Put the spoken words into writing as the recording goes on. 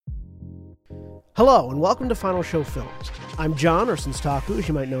Hello, and welcome to Final Show Films. I'm John, or Sinstaku, as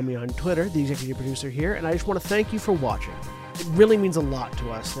you might know me on Twitter, the executive producer here, and I just want to thank you for watching. It really means a lot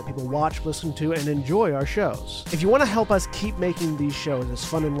to us that people watch, listen to, and enjoy our shows. If you want to help us keep making these shows as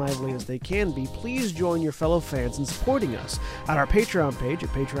fun and lively as they can be, please join your fellow fans in supporting us at our Patreon page at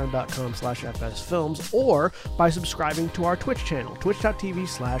patreon.com/fsfilms or by subscribing to our Twitch channel,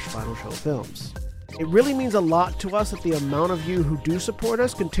 twitch.tv/finalshowfilms. It really means a lot to us that the amount of you who do support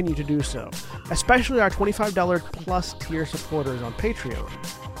us continue to do so, especially our $25 plus tier supporters on Patreon.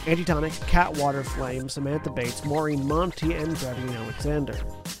 Antitonic, Cat Waterflame, Samantha Bates, Maureen Monty, and Gravine Alexander.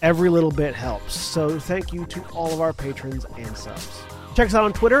 Every little bit helps, so thank you to all of our patrons and subs. Check us out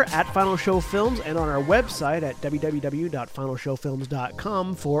on Twitter at Final Show Films and on our website at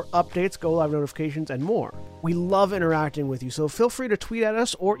www.finalshowfilms.com for updates, go-live notifications, and more. We love interacting with you, so feel free to tweet at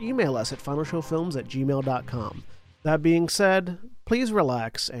us or email us at finalshowfilms@gmail.com. That being said, please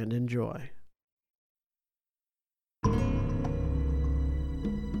relax and enjoy.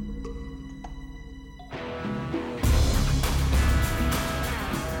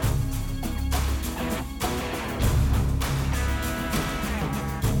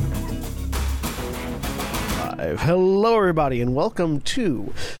 Hello everybody and welcome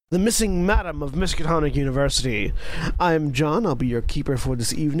to The Missing Madam of Miskatonic University. I'm John, I'll be your keeper for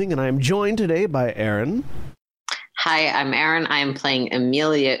this evening, and I am joined today by Aaron. Hi, I'm Aaron. I am playing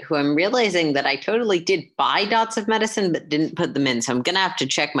Amelia, who I'm realizing that I totally did buy dots of medicine but didn't put them in, so I'm going to have to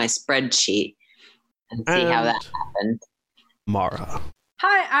check my spreadsheet and see how that happened. Mara.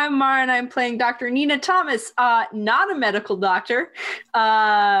 Hi, I'm Mara, and I'm playing Dr. Nina Thomas, not a medical doctor,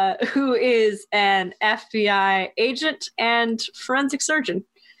 who is an FBI agent and forensic surgeon.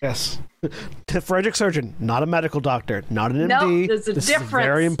 Yes. Forensic surgeon, not a medical doctor, not an MD. No, there's a this difference. Is a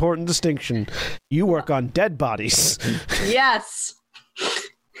very important distinction. You work on dead bodies. Yes.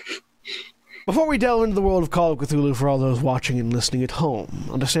 Before we delve into the world of Call of Cthulhu for all those watching and listening at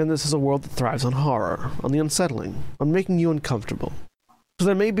home, understand this is a world that thrives on horror, on the unsettling, on making you uncomfortable. So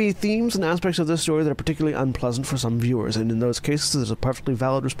there may be themes and aspects of this story that are particularly unpleasant for some viewers, and in those cases there's a perfectly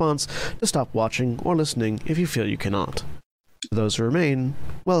valid response to stop watching or listening if you feel you cannot. For those who remain,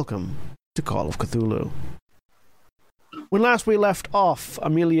 welcome to Call of Cthulhu. When last we left off,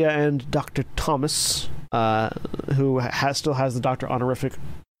 Amelia and Dr. Thomas, who still has the doctor honorific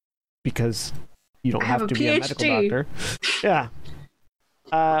because you don't have to be a medical doctor. Yeah.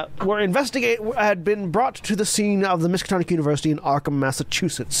 Had been brought to the scene of the Miskatonic University in Arkham,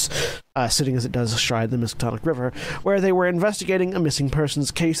 Massachusetts, sitting as it does astride the Miskatonic River, where they were investigating a missing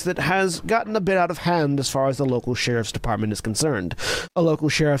persons case that has gotten a bit out of hand as far as the local sheriff's department is concerned. A local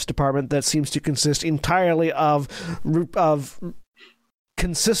sheriff's department that seems to consist entirely of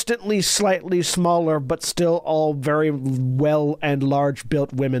consistently slightly smaller, but still all very well and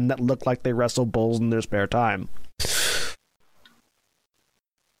large-built women that look like they wrestle bulls in their spare time.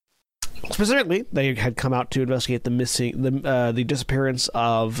 Specifically, they had come out to investigate the disappearance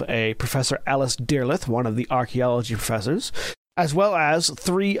of a Professor Alice Dearlith, one of the archaeology professors, as well as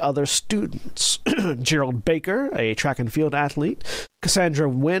 3 other students. Gerald Baker, a track and field athlete, Cassandra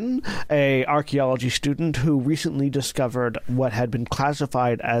Wynn, a archaeology student who recently discovered what had been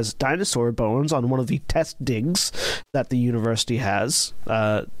classified as dinosaur bones on one of the test digs that the university has,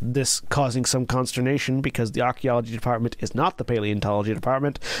 this causing some consternation because the archaeology department is not the paleontology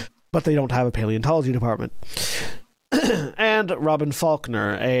department, but they don't have a paleontology department. And Robin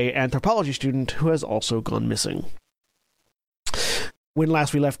Faulkner, a anthropology student who has also gone missing. When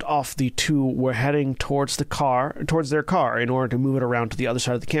last we left off, the two were heading towards their car in order to move it around to the other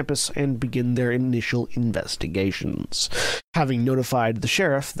side of the campus and begin their initial investigations, having notified the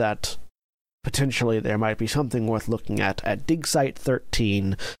sheriff that potentially there might be something worth looking at Dig Site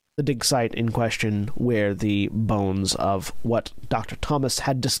 13, the dig site in question where the bones of what Dr. Thomas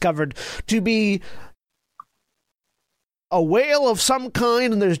had discovered to be a whale of some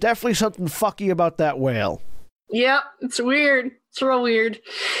kind, and there's definitely something fucky about that whale. Yep, it's weird. It's real weird.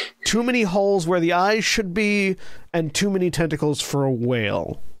 Too many holes where the eyes should be, and too many tentacles for a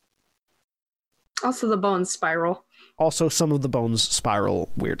whale. Also, the bones spiral. Also, some of the bones spiral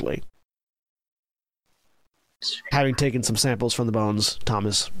weirdly. Having taken some samples from the bones,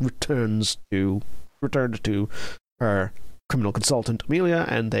 Thomas returned to her criminal consultant, Amelia,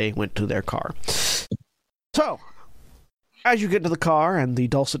 and they went to their car. So, as you get to the car and the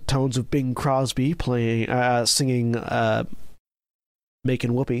dulcet tones of Bing Crosby singing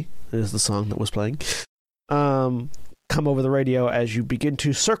Makin' Whoopee is the song that was playing, come over the radio as you begin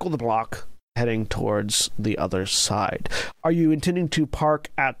to circle the block heading towards the other side. Are you intending to park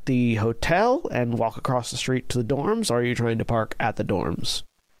at the hotel and walk across the street to the dorms, or are you trying to park at the dorms?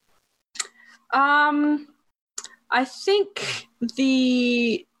 I think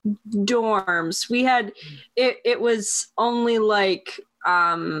the dorms we had it was only like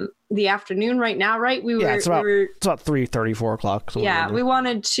the afternoon right now, right? It's about 3:30, 4 o'clock. Yeah, we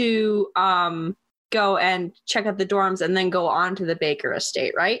wanted to go and check out the dorms and then go on to the Baker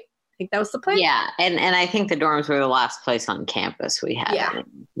estate, right? I think that was the plan. Yeah, and I think the dorms were the last place on campus we had. Yeah.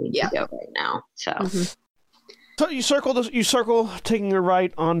 To go right now. So. Mm-hmm. So you circle, taking a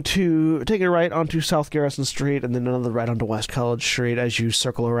right onto South Garrison Street, and then another right onto West College Street as you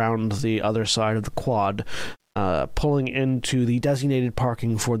circle around the other side of the quad, pulling into the designated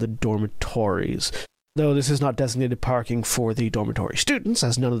parking for the dormitories. Though this is not designated parking for the dormitory students,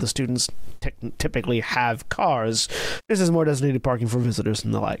 as none of the students typically have cars. This is more designated parking for visitors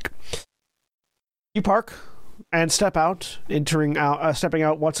and the like. You park and stepping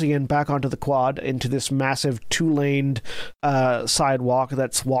out once again back onto the quad into this massive 2-laned sidewalk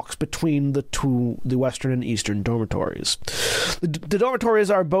that walks between the western and eastern dormitories. The dormitories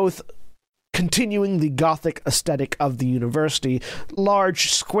are both continuing the Gothic aesthetic of the university,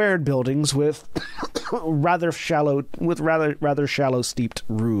 large squared buildings with rather shallow steeped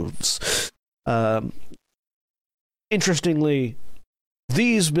roofs. Interestingly,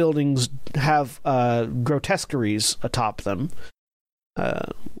 these buildings have grotesqueries atop them,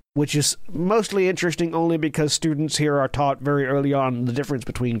 which is mostly interesting only because students here are taught very early on the difference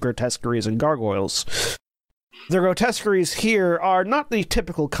between grotesqueries and gargoyles. The grotesqueries here are not the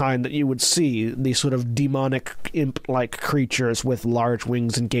typical kind that you would see, the sort of demonic imp-like creatures with large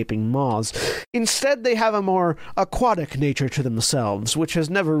wings and gaping maws. Instead, they have a more aquatic nature to themselves, which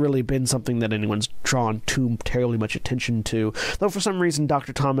has never really been something that anyone's drawn too terribly much attention to. Though for some reason,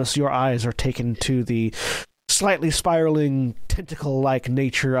 Dr. Thomas, your eyes are taken to the slightly spiraling tentacle-like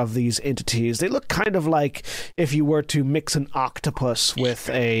nature of these entities. They look kind of like if you were to mix an octopus with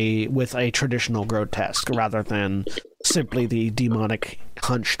a traditional grotesque rather than simply the demonic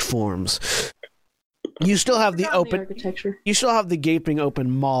hunched forms. You still have the architecture. You still have the gaping open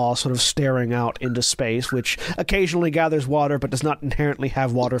maw sort of staring out into space, which occasionally gathers water but does not inherently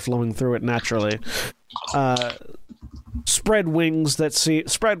have water flowing through it naturally. Spread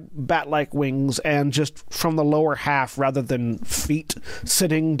bat-like wings, and just from the lower half, rather than feet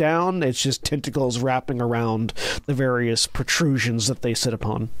sitting down, it's just tentacles wrapping around the various protrusions that they sit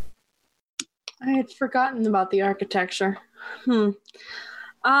upon. I had forgotten about the architecture. Well,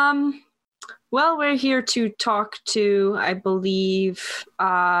 we're here to talk to, I believe,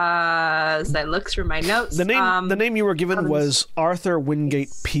 as I look through my notes. The name you were given was Arthur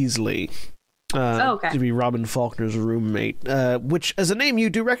Wingate Peasley. To be Robin Faulkner's roommate, which as a name you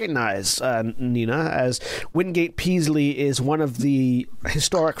do recognize, Nina, as Wingate Peasley is one of the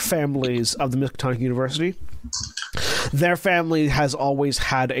historic families of the Miskatonic University. Their family has always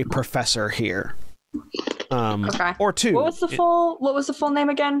had a professor here. Or two. What was the full name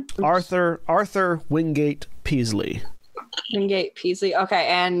again? Arthur Wingate Peasley. Wingate Peasley. Okay,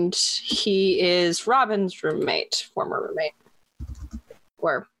 and he is Robin's former roommate.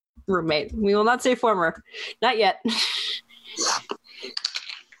 Or roommate. We will not say former. Not yet.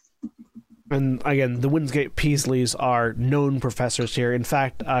 And again, the Wingate Peasleys are known professors here. In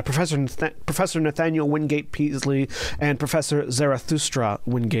fact, Professor Nathaniel Wingate Peasley and Professor Zarathustra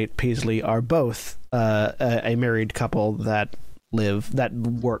Wingate Peasley are both a married couple that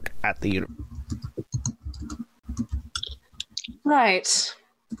work at the university. Right.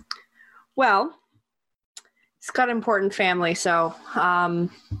 Well, he's got an important family, so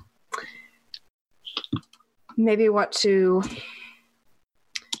maybe what to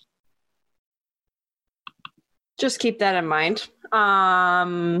just keep that in mind.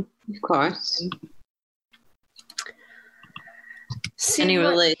 Of course. Any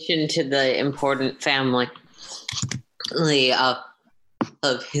relation to the important family of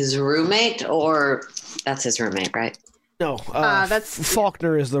his roommate, or that's his roommate, right? No, that's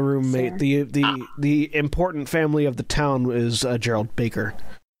Faulkner is the roommate. The important family of the town is Gerald Baker.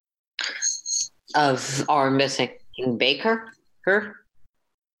 Of our missing Baker? Her?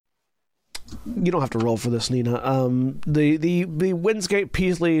 You don't have to roll for this, Nina. The Wingate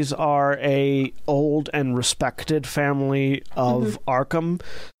Peasleys are a old and respected family of Arkham.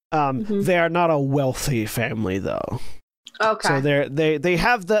 They are not a wealthy family, though. Okay. So they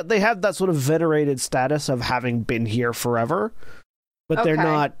have that sort of venerated status of having been here forever, but they're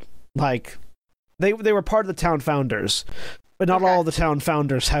not like they were part of the town founders. But not all the town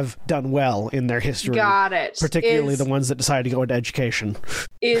founders have done well in their history. Got it. Particularly the ones that decided to go into education.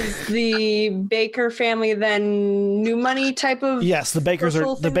 Is the Baker family then new money type of? Yes, the Bakers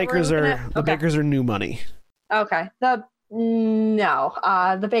are new money. Okay. The No,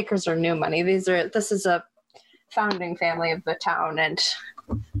 the Bakers are new money. This is a founding family of the town, and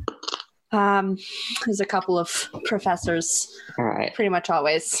there's a couple of professors. All right. Pretty much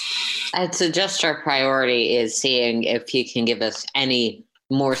always. I'd suggest our priority is seeing if he can give us any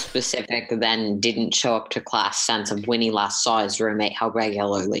more specific than didn't show up to class sense of when he last saw his roommate, how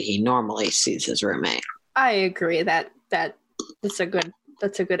regularly he normally sees his roommate. I agree that's a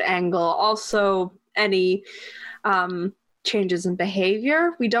good angle. Also, any changes in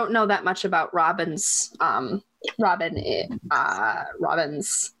behavior. We don't know that much about Robin's.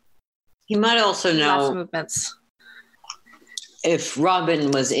 He might also last know movements. if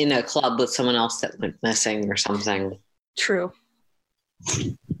Robin was in a club with someone else that went missing or something. True.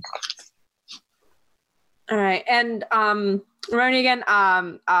 All right, and reminding again,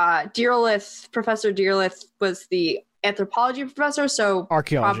 Dearlith, Professor Dearlith was the anthropology professor, so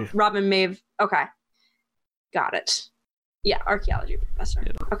archaeology. Robin may have. Okay, got it. Yeah, archaeology professor.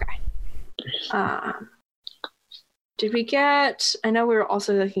 Yeah. Okay. Did we get? I know we were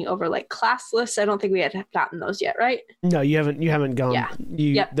also looking over like class lists. I don't think we had gotten those yet, right? No, you haven't gone. Yeah.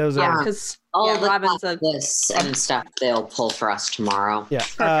 Yep. Those yeah, are because All the Robin's lists and stuff they'll pull for us tomorrow. yeah.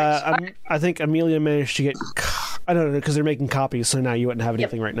 Perfect. I think Amelia managed to get. I don't know because they're making copies, so now you wouldn't have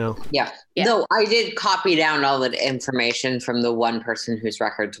anything right now. Yeah. Yeah. Though I did copy down all the information from the one person whose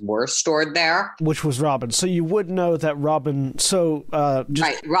records were stored there. Which was Robin. So you would know that Robin. So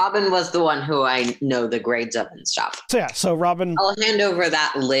Right. Robin was the one who I know the grades of and stuff. So yeah. So Robin. I'll hand over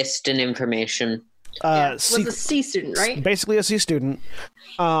that list and information. was a C student, right? Basically a C student.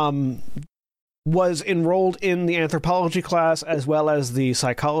 Was enrolled in the anthropology class as well as the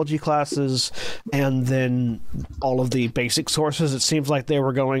psychology classes, and then all of the basic sources. It seems like Z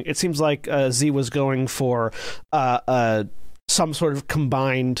was going for some sort of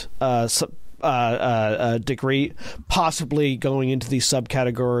combined degree, possibly going into the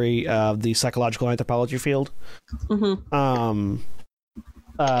subcategory of the psychological anthropology field. Mm-hmm.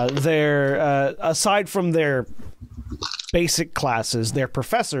 Aside from their basic classes, their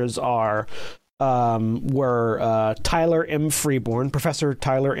professors were Tyler M. Freeborn, Professor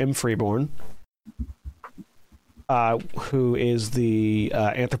Tyler M. Freeborn, who is the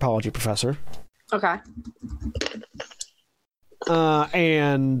anthropology professor. Okay.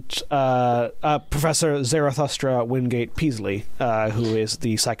 And Professor Zarathustra Wingate Peasley, who is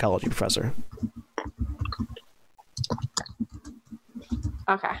the psychology professor.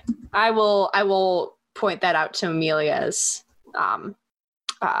 Okay. I will point that out to Amelia as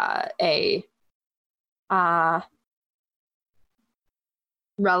a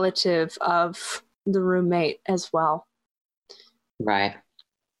relative of the roommate as well. Right.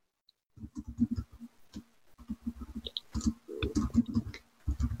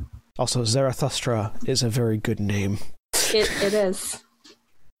 Also, Zarathustra is a very good name. It is.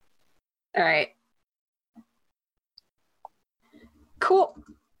 All right. Cool.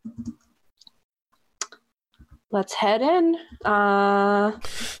 Let's head in.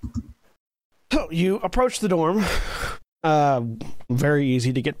 So you approach the dorm. Very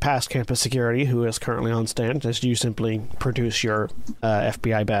easy to get past campus security, who is currently on stand, as you simply produce your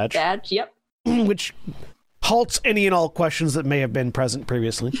FBI badge. Yep. Which halts any and all questions that may have been present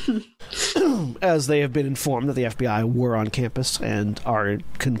previously, as they have been informed that the FBI were on campus and are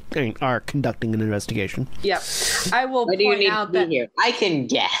conducting an investigation. Yep. I will Why do you point need out to be that. here? I can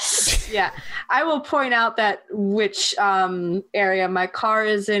guess. Yeah, I will point out that which area my car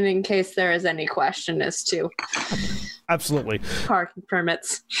is in case there is any question as to Absolutely. parking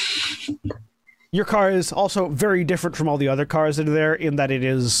permits. Your car is also very different from all the other cars that are there in that it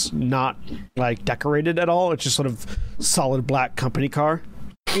is not like decorated at all. It's just sort of solid black company car.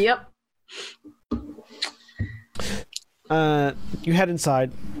 Yep. You head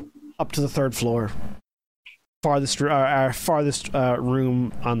inside, up to the third floor. Farthest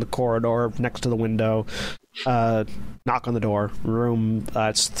room on the corridor next to the window. Knock on the door. Room,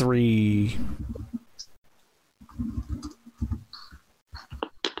 it's 3G.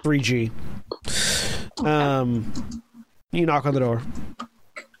 You knock on the door.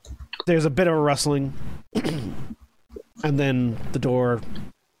 There's a bit of a rustling, and then the door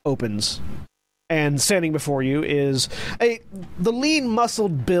opens. And standing before you is the lean,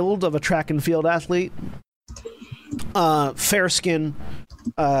 muscled build of a track and field athlete. Fair skin,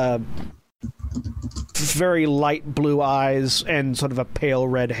 very light blue eyes, and sort of a pale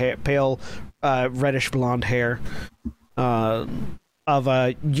reddish blonde hair. Of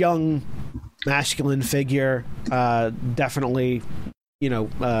a young masculine figure, definitely,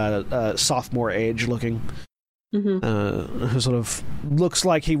 sophomore age looking. who sort of looks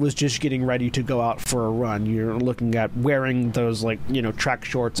like he was just getting ready to go out for a run. You're looking at wearing those track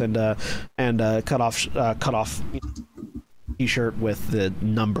shorts and cut off t-shirt with the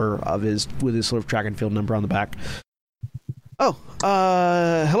number of his sort of track and field number on the back. Oh,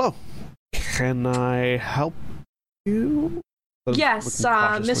 hello. Can I help you? Yes,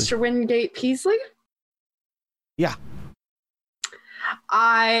 Mr. Wingate Peasley? Yeah.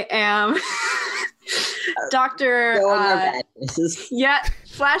 I am Dr. Yeah,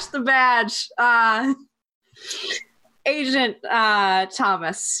 flash the badge. Agent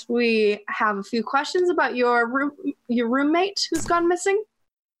Thomas, we have a few questions about your roommate who's gone missing.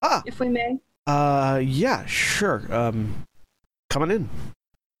 If we may. Yeah, sure. Come on in.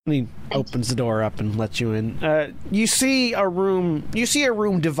 And he opens the door up and lets you in. You see a room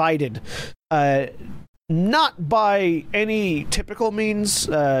divided, not by any typical means,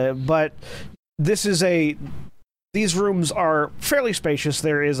 but these rooms are fairly spacious.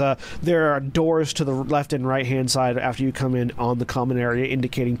 There are doors to the left and right hand side after you come in on the common area,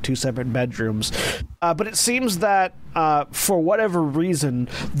 indicating 2 separate bedrooms. But it seems that for whatever reason,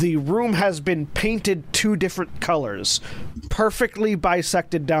 the room has been painted 2 different colors, perfectly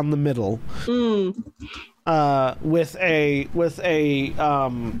bisected down the middle, with a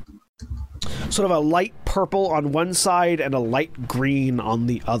sort of a light purple on one side and a light green on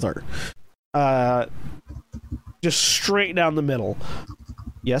the other. Just straight down the middle.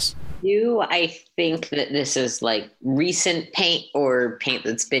 Yes? I think that this is like recent paint or paint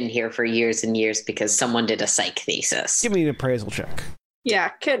that's been here for years and years because someone did a psych thesis. Give me an appraisal check. Yeah,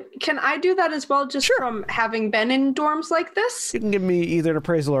 can I do that as well, just from having been in dorms like this? You can give me either an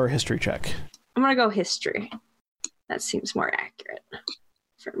appraisal or a history check. I'm going to go history. That seems more accurate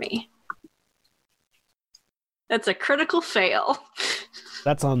for me. That's a critical fail.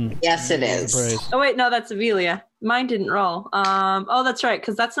 That's on... Yes, it is. Appraise. Oh, wait, no, that's Amelia. Mine didn't roll. Oh, that's right,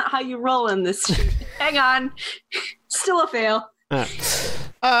 because that's not how you roll in this. Hang on. Still a fail.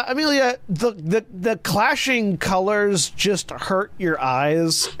 Amelia, the clashing colors just hurt your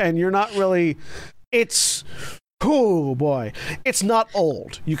eyes, and you're not really... It's... Oh, boy. It's not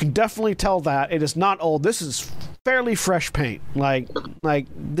old. You can definitely tell that. It is not old. This is fairly fresh paint. Like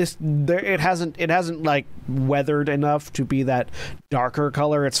this, it hasn't like weathered enough to be that darker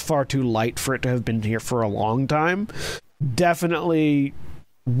color. It's far too light for it to have been here for a long time. Definitely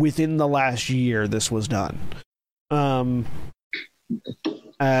within the last year this was done.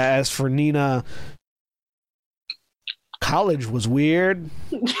 As for Nina, college was weird.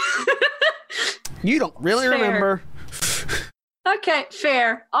 You don't really remember. Okay,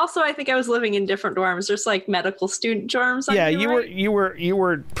 fair. Also, I think I was living in different dorms. There's like medical student dorms. Yeah, you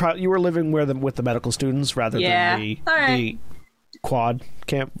were living with the medical students rather than the quad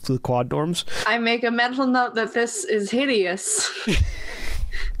camp, the quad dorms. I make a mental note that this is hideous.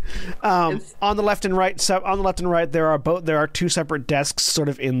 On the left and right, there are 2 separate desks, sort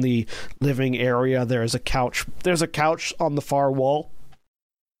of in the living area. There's a couch. There's a couch on the far wall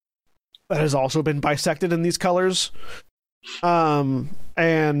that has also been bisected in these colors. And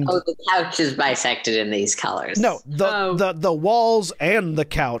the couch is bisected in these colors. No, the walls and the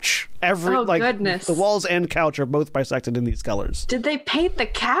couch. Goodness. The walls and couch are both bisected in these colors. Did they paint the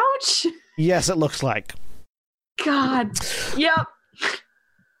couch? Yes, it looks like. God. Yep.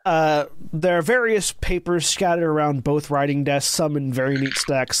 There are various papers scattered around both writing desks, some in very neat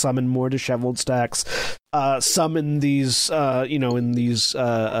stacks, some in more disheveled stacks, some in these, brown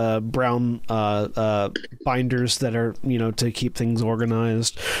binders that are, to keep things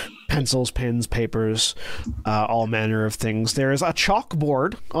organized, pencils, pens, papers, all manner of things. There is a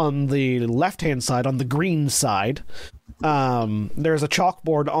chalkboard on the left-hand side, on the green side. There's a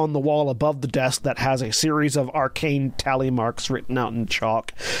chalkboard on the wall above the desk that has a series of arcane tally marks written out in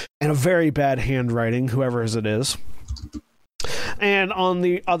chalk and a very bad handwriting, whoever's it is. And on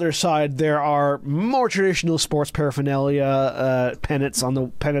the other side, there are more traditional sports paraphernalia, pennants on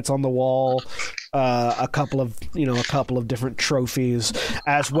the wall, a couple of different trophies,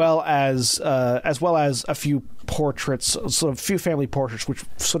 as well as a few portraits, sort of few family portraits, which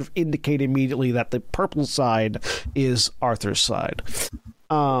sort of indicate immediately that the purple side is Arthur's side.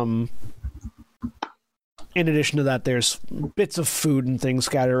 In addition to that, there's bits of food and things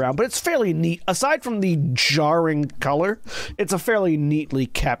scattered around, but it's fairly neat. Aside from the jarring color, it's a fairly neatly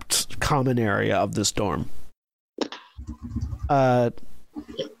kept common area of this dorm.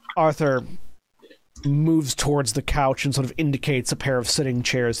 Arthur moves towards the couch and sort of indicates a pair of sitting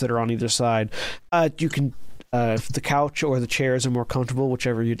chairs that are on either side. You can, if the couch or the chairs are more comfortable,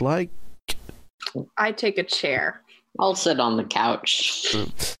 whichever you'd like. I take a chair. I'll sit on the couch.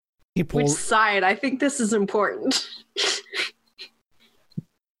 He Which pulls. side? I think this is important.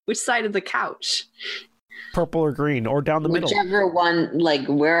 Which side of the couch? Purple or green, or down the middle. Whichever one, like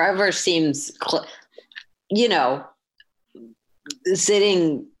wherever seems,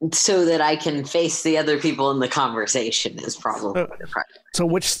 sitting so that I can face the other people in the conversation is probably the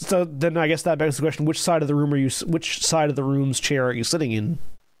problem. So then I guess that begs the question: which side of the room which side of the room's chair are you sitting in?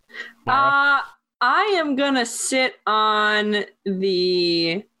 Mara? I am gonna sit on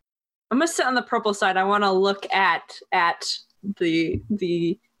the. I'm gonna sit on the purple side. I want to look at the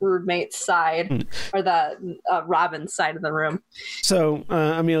roommate's side or the Robin's side of the room. So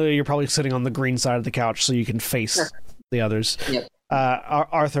Amelia, you're probably sitting on the green side of the couch, so you can face the others. Yep.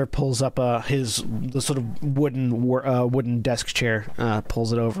 Arthur pulls up the sort of wooden desk chair,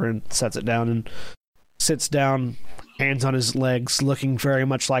 pulls it over and sets it down and sits down, hands on his legs, looking very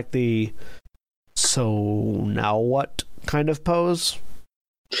much like the "so now what" kind of pose.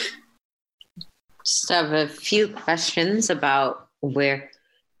 Just have a few questions about where.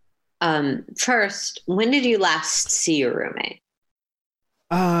 First, when did you last see your roommate?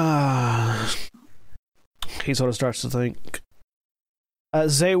 He sort of starts to think.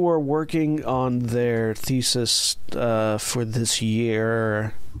 They were working on their thesis for this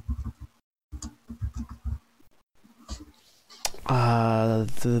year.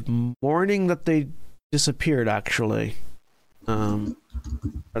 The morning that they disappeared, actually. Now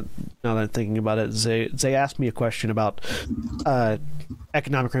that I'm thinking about it, they asked me a question about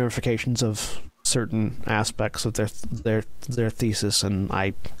economic ramifications of certain aspects of their thesis, and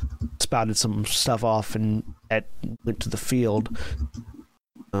I spouted some stuff off and went to the field.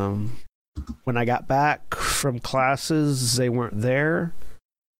 When I got back from classes, they weren't there,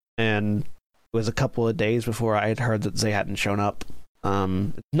 and it was a couple of days before I had heard that they hadn't shown up.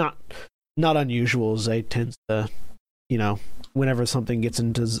 Not unusual. They tend to, whenever something gets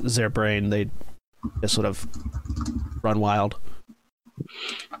into their brain, they just sort of run wild.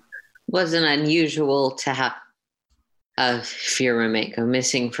 Wasn't unusual to have your roommate go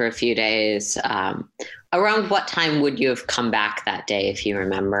missing for a few days. Around what time would you have come back that day, if you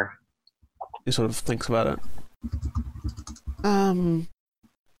remember? He sort of thinks about it.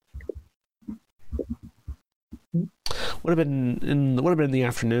 Would have been in the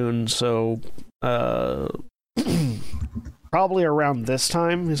afternoon, so probably around this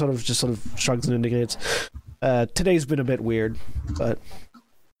time. He sort of shrugs and indicates. Today's been a bit weird, but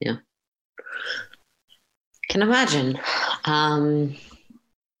yeah, can imagine.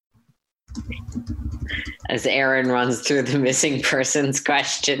 As Aaron runs through the missing persons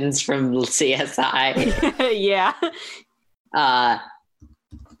questions from CSI. Yeah.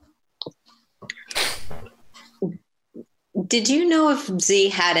 Did you know if Z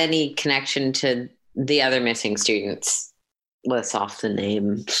had any connection to the other missing students? List off the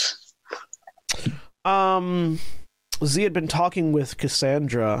names. Z had been talking with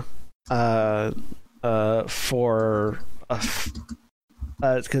Cassandra for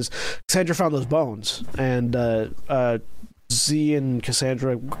because Cassandra found those bones, and Z and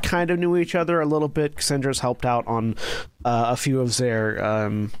Cassandra kind of knew each other a little bit. Cassandra's helped out on a few of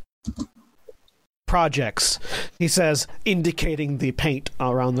their projects, he says, indicating the paint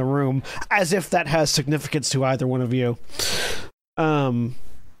around the room, as if that has significance to either one of you.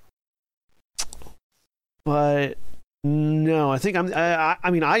 But no, I think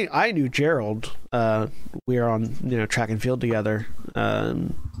I knew Gerald. We are on track and field together.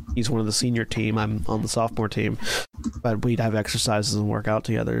 He's one of the senior team. I'm on the sophomore team, but we'd have exercises and work out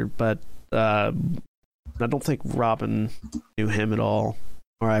together. But I don't think Robin knew him at all,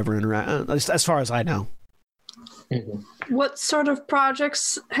 or ever interact, as far as I know. Mm-hmm. What sort of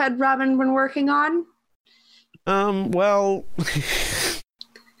projects had Robin been working on? Well,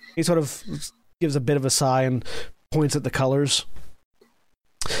 he sort of gives a bit of a sigh and points at the colors.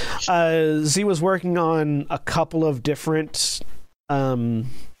 Z was working on a couple of different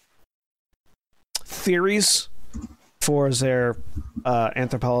theories for their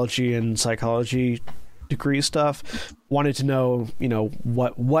anthropology and psychology degree stuff. Wanted to know,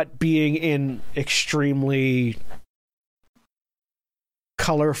 what being in extremely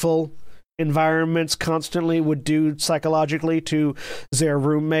colorful environments constantly would do psychologically to their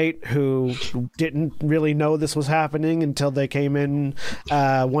roommate, who didn't really know this was happening until they came in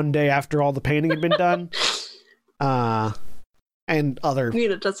one day after all the painting had been done. And other...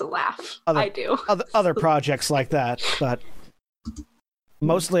 Nina doesn't laugh. I do. Other projects like that, but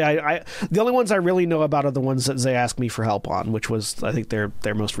mostly I the only ones I really know about are the ones that they asked me for help on, which was, I think, their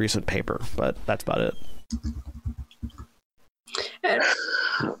most recent paper, but that's about it.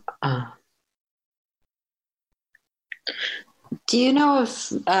 Do you know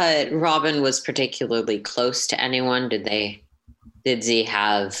if Robin was particularly close to anyone? Did Z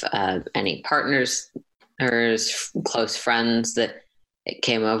have any partners or close friends that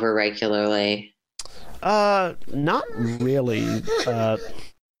came over regularly? Not really.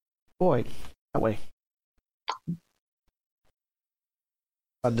 Boy, that way.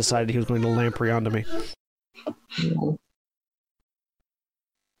 I decided he was going to lamprey onto me.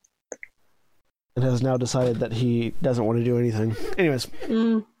 And has now decided that he doesn't want to do anything. Anyways.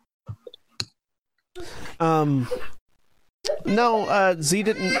 No, Z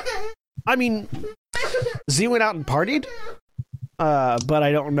didn't. I mean, Z went out and partied. But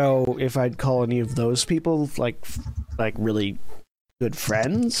I don't know if I'd call any of those people like really good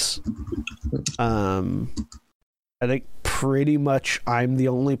friends. I think pretty much I'm the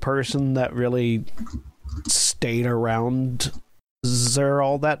only person that really stayed around Zer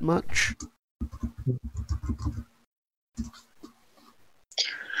all that much.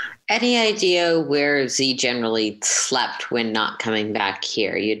 Any idea where Z generally slept when not coming back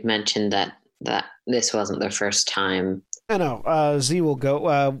here? You'd mentioned that this wasn't the first time. I know. Z will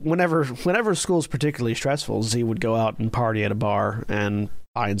go whenever school's particularly stressful. Z would go out and party at a bar and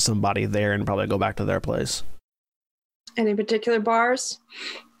find somebody there and probably go back to their place. Any particular bars?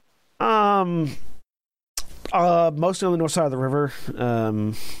 Mostly on the north side of the river.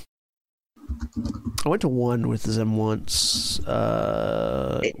 I went to one with them once.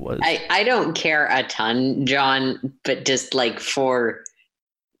 I don't care a ton, John, but just like for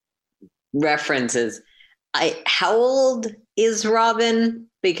references, how old is Robin?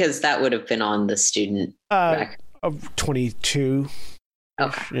 Because that would have been on the student record. Of 22.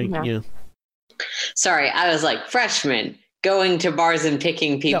 Okay. Yeah. Sorry, I was like freshman going to bars and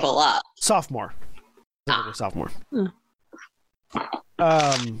picking people up. Sophomore. Sophomore.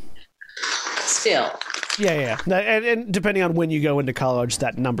 Still. Yeah. And depending on when you go into college,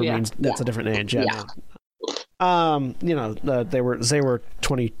 that number means that's a different age. Yeah. They were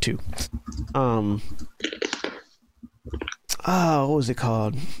 22. What was it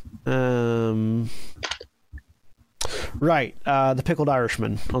called? Right. The Pickled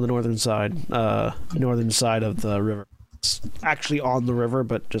Irishman on the northern side of the river. It's actually on the river,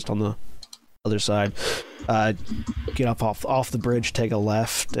 but just on the other side. Get up off the bridge, take a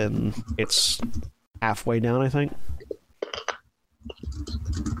left, and it's halfway down, I think.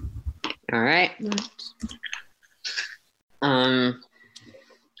 All right.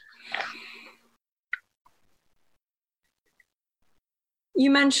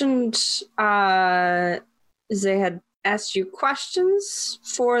 You mentioned they had asked you questions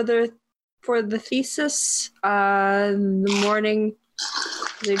for the thesis the morning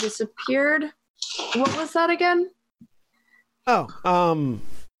they disappeared. What was that again?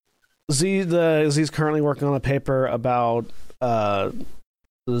 Z's currently working on a paper about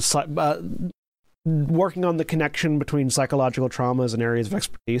working on the connection between psychological traumas and areas of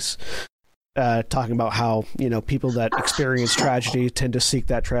expertise. Talking about how people that experience tragedy tend to seek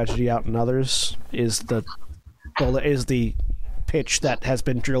that tragedy out in others is the pitch that has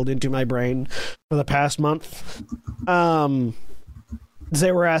been drilled into my brain for the past month.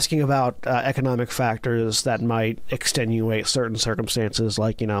 They were asking about economic factors that might extenuate certain circumstances,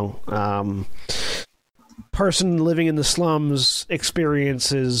 like person living in the slums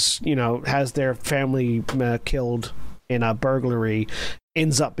experiences, has their family killed in a burglary,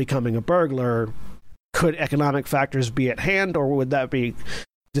 ends up becoming a burglar. Could economic factors be at hand, or would that be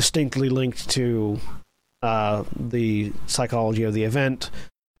distinctly linked to the psychology of the event?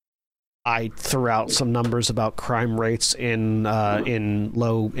 I threw out some numbers about crime rates in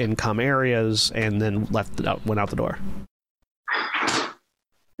low income areas, and then went out the door.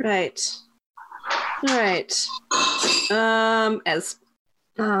 Right.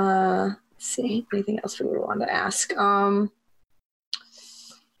 See, anything else we would want to ask?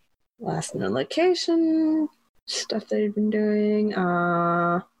 Last known location, stuff they've been doing.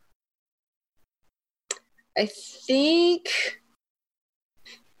 I think,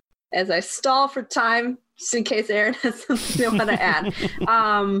 as I stall for time, just in case Aaron has something they want to add.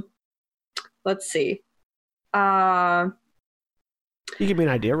 Let's see. You give me an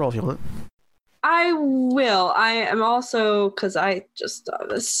idea roll if you want. I will. I am also, because I just thought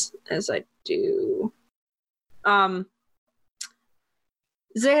this as I do.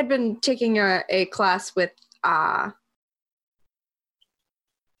 They had been taking a class with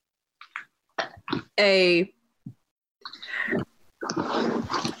a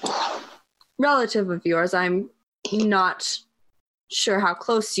relative of yours. I'm not sure how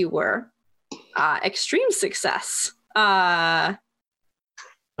close you were. Extreme success.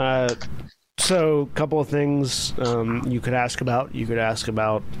 So, a couple of things you could ask about. You could ask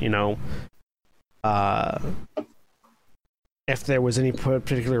about, if there was any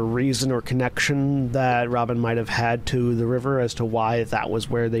particular reason or connection that Robin might have had to the river as to why that was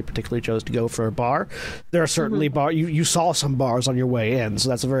where they particularly chose to go for a bar. There are certainly bars. You saw some bars on your way in, so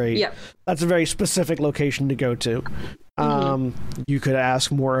that's a very specific location to go to. You could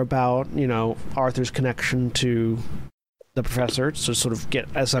ask more about, Arthur's connection to the professor, to sort of get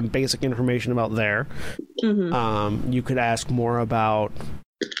some basic information about there. You could ask more about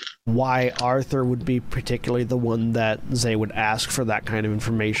why Arthur would be particularly the one that Zay would ask for that kind of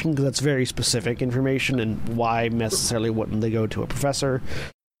information, because that's very specific information, and why necessarily wouldn't they go to a professor,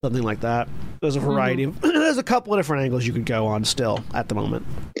 something like that. There's a variety of there's a couple of different angles you could go on still at the moment.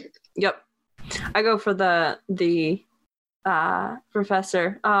 Yep, I go for the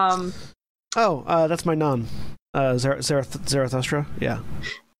professor. That's my nun. Zarathustra? Yeah.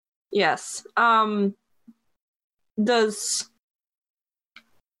 Yes.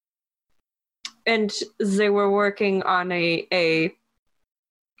 And they were working on a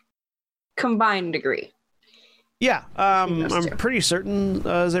combined degree. Yeah. I'm pretty certain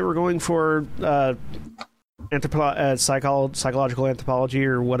they were going for psychological anthropology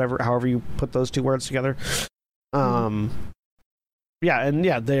or whatever, however you put those two words together. They're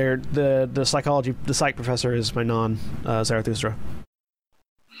the psych professor is my Zarathustra.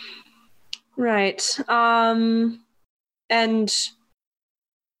 Right. And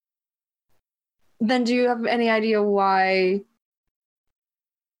then do you have any idea why?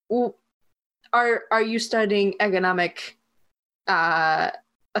 Well, are you studying economic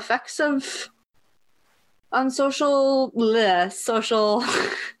effects on social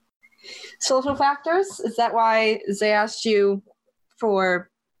social factors? Is that why they asked you for?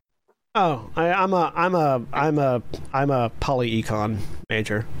 Oh, I'm a poly-econ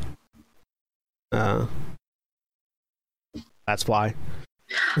major. That's why.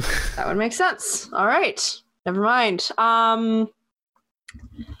 That would make sense. All right. Never mind. And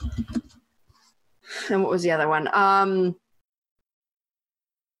what was the other one?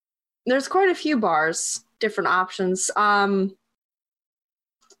 There's quite a few bars, different options.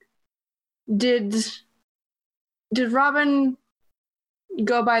 Did Robin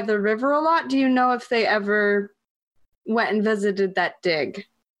go by the river a lot? Do you know if they ever went and visited that dig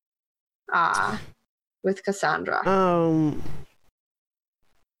with Cassandra?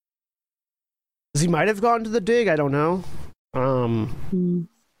 He might have gone to the dig. I don't know.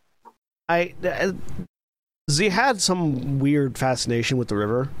 Z had some weird fascination with the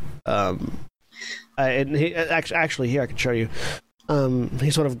river. And he actually here I can show you.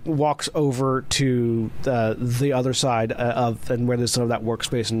 He sort of walks over to the other side and where there's sort of that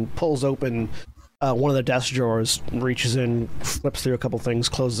workspace, and pulls open one of the desk drawers, reaches in, flips through a couple things,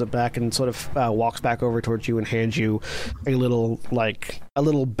 closes it back, and sort of walks back over towards you and hands you a little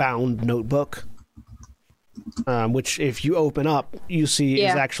bound notebook. Which, if you open up, you see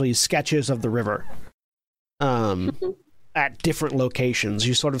is actually sketches of the river at different locations.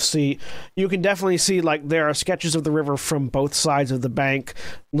 You can definitely see, like, there are sketches of the river from both sides of the bank,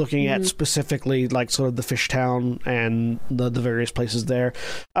 looking at specifically, like, sort of the fish town and the various places there.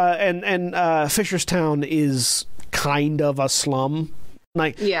 And Fisher's Town is kind of a slum.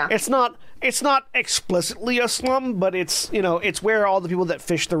 Like, it's not explicitly a slum, but it's where all the people that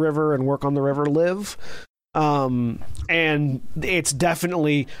fish the river and work on the river live. And it's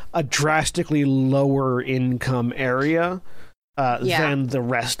definitely a drastically lower income area than the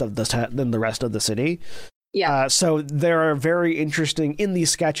rest of the city. So there are very interesting in these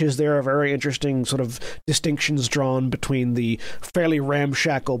sketches. There are very interesting sort of distinctions drawn between the fairly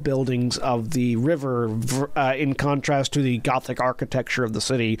ramshackle buildings of the river in contrast to the Gothic architecture of the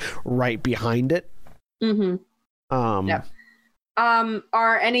city right behind it.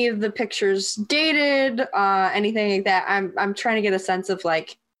 Are any of the pictures dated? Anything like that? I'm trying to get a sense of,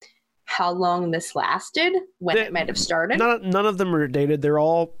 like, how long this lasted, when it might have started. None of them are dated. They're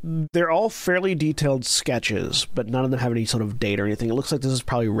all fairly detailed sketches, but none of them have any sort of date or anything. It looks like this is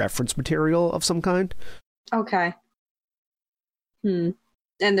probably reference material of some kind. Okay. And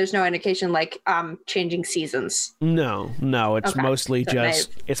there's no indication, like, changing seasons. No. It's mostly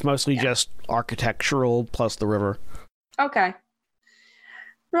just architectural plus the river. Okay.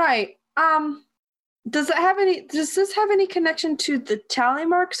 Right. Does this have any connection to the tally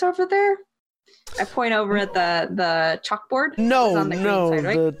marks over there? I point over at the chalkboard. No, on the green side,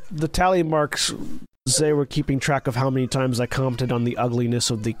 right? The tally marks, they were keeping track of how many times I commented on the ugliness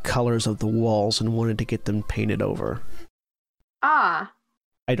of the colors of the walls and wanted to get them painted over. I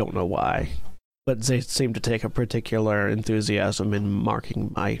don't know why, but they seem to take a particular enthusiasm in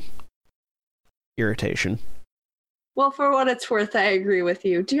marking my irritation. Well, for what it's worth, I agree with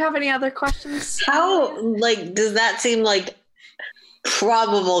you. Do you have any other questions? How, does that seem like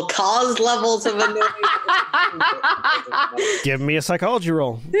probable cause levels of annoyance? Give me a psychology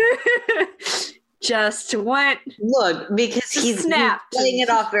roll. Just went. Look, because he's playing it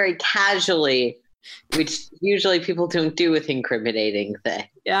off very casually, which usually people don't do with incriminating things.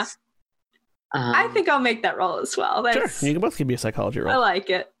 Yeah. I think I'll make that roll as well. Sure, you can both give me a psychology roll. I like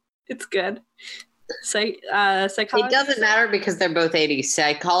it. It's good. Psychology. It doesn't matter because they're both 80.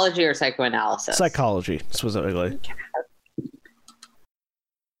 Psychology or psychoanalysis? Psychology, specifically.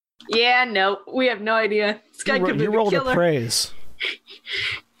 Yeah, no, we have no idea. This guy could be you rolled a killer. A praise.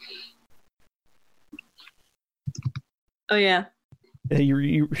 Oh yeah.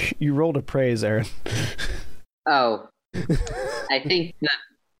 You rolled a praise, Aaron. Oh, I think the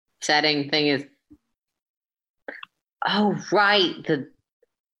setting thing is. Oh right, the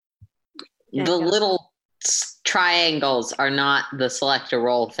little triangles are not the select a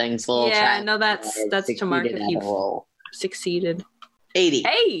roll things. No, that's to mark if you succeeded. 80.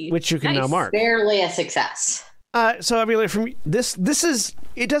 Hey, which you can now mark. Barely a success. So I mean, like, from this is,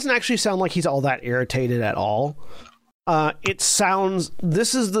 it doesn't actually sound like he's all that irritated at all. It sounds,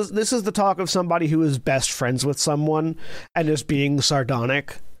 this is the talk of somebody who is best friends with someone and is being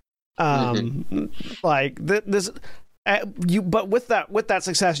sardonic. Like this, but with that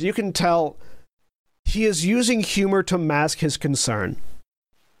success, you can tell he is using humor to mask his concern.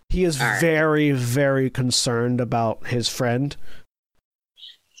 He is very, very concerned about his friend.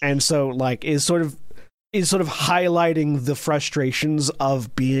 And so, like, is sort of highlighting the frustrations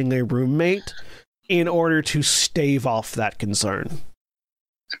of being a roommate in order to stave off that concern.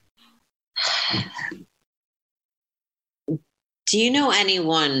 Do you know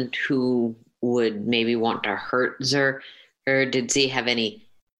anyone who would maybe want to hurt Zer? Or did Z have any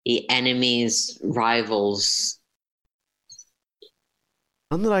enemies, rivals?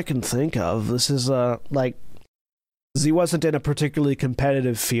 None that I can think of. This is, like... Z wasn't in a particularly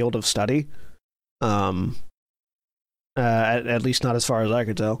competitive field of study. At least not as far as I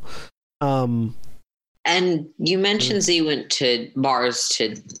could tell. And you mentioned Z went to bars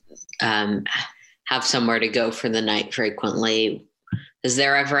to have somewhere to go for the night frequently. Is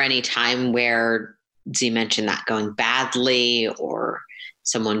there ever any time where Z mentioned that going badly or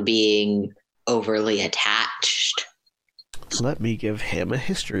someone being overly attached? Let me give him a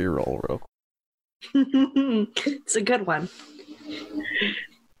history roll real quick. It's a good one.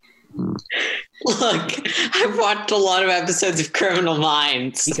 Look, I've watched a lot of episodes of Criminal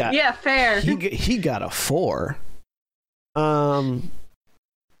Minds. Fair. He got a 4. Now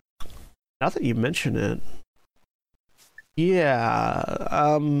that you mention it,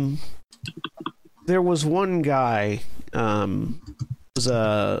 yeah. There was one guy. Was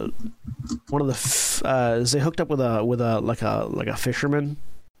one of the they hooked up with a fisherman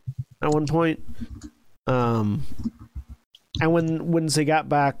at one point. And when they got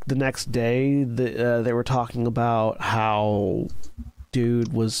back the next day, they were talking about how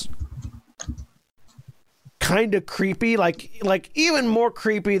dude was kind of creepy, like even more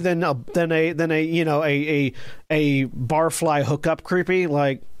creepy than a barfly hookup creepy,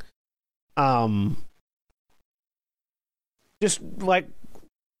 like just like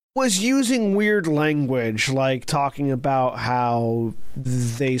was using weird language, like talking about how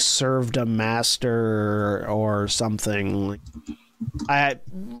they served a master or something. It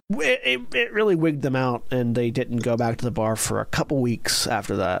really wigged them out, and they didn't go back to the bar for a couple weeks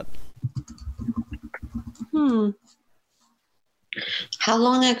after that. How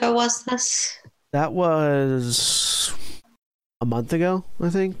long ago was this? That was a month ago, I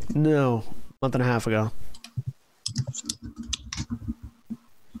think. No, a month and a half ago.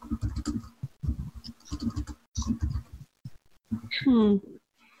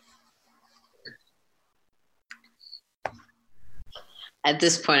 At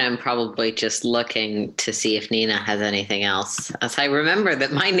this point, I'm probably just looking to see if Nina has anything else. As I remember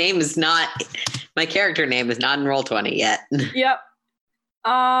that my character name is not in Roll20 yet. Yep.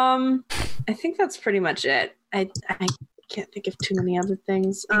 I think that's pretty much it. I can't think of too many other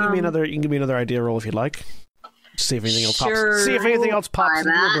things. You can give me another idea roll if you'd like. See if anything else pops. Sure. See if anything else pops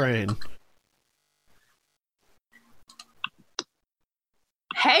into your brain.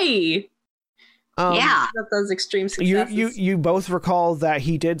 Hey. Yeah. Those extreme successes. You both recall that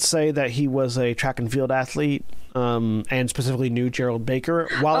he did say that he was a track and field athlete, and specifically knew Gerald Baker.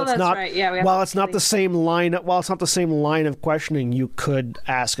 While it's not the same line of questioning, you could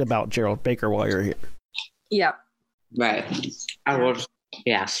ask about Gerald Baker while you're here. Yep. Right. I will.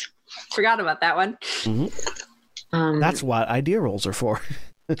 Yes. Forgot about that one. Mm-hmm. That's what idea rolls are for.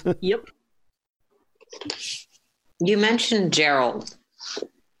 Yep. You mentioned Gerald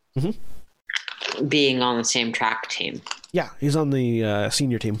Mm-hmm. being on the same track team. Yeah, he's on the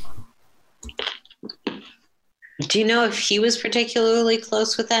senior team. Do you know if he was particularly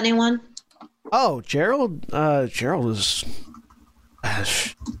close with anyone? Oh, Gerald. Gerald is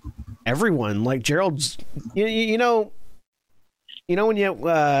everyone. Like Gerald's. You know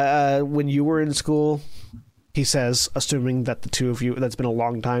when you were in school. He says, assuming that the two of you, that's been a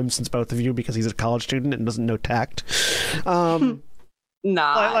long time since both of you, because he's a college student and doesn't know tact. Nah.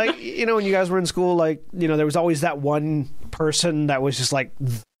 Like, when you guys were in school, like, there was always that one person that was just like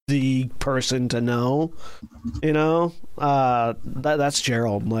the person to know, that's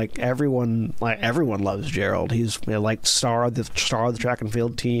Gerald. Like everyone loves Gerald. He's like star of the track and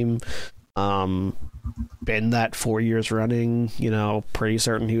field team. Been that 4 years running, pretty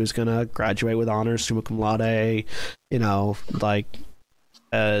certain he was gonna graduate with honors, summa cum laude,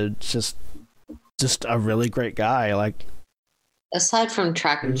 just a really great guy. Like, aside from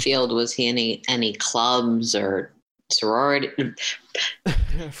track and field, was he any clubs or sorority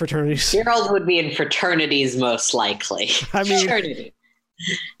fraternities? Gerald would be in fraternities most likely. I mean, fraternity.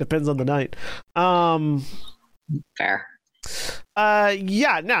 Depends on the night. Fair.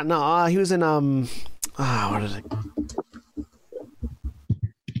 Yeah, no, he was in what is it?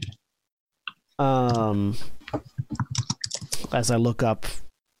 As I look up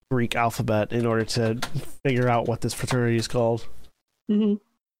Greek alphabet in order to figure out what this fraternity is called. Mm-hmm.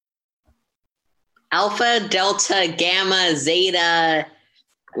 Alpha, Delta, Gamma, Zeta.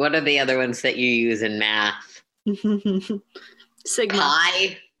 What are the other ones that you use in math? Sigma.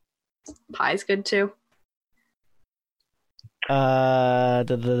 Pi. Pi's good too. If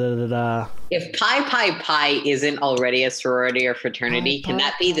Pi isn't already a sorority or fraternity, can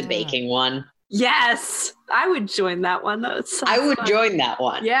that be the baking one? Yes, I would join that one. I would join that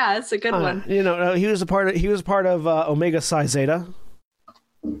one. Yeah, it's a good one. He was part of Omega Psi Zeta.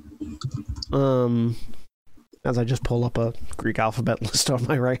 As I just pull up a Greek alphabet list on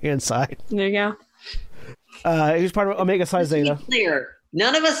my right hand side. There you go. He was part of Omega Psi Zeta. To be clear,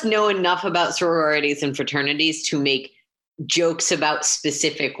 none of us know enough about sororities and fraternities to make jokes about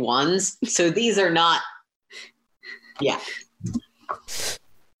specific ones. So these are not. Yeah.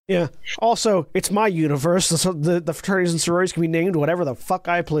 Yeah. Also, it's my universe. So the fraternities and sororities can be named whatever the fuck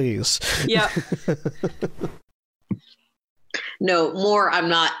I please. Yeah. No, more. I'm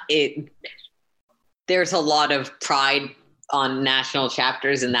not. There's a lot of pride on national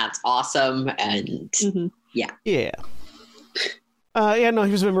chapters, and that's awesome. And yeah. Yeah. No,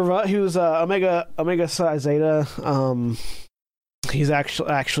 he was a member of. He was Omega Psi Zeta. He's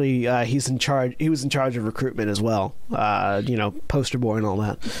actually he's in charge. He was in charge of recruitment as well. Poster boy and all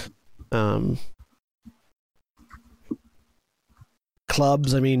that.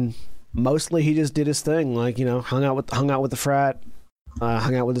 Clubs. I mean, mostly he just did his thing. Like, hung out with the frat,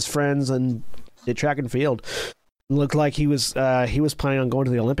 hung out with his friends, and did track and field. It looked like he was planning on going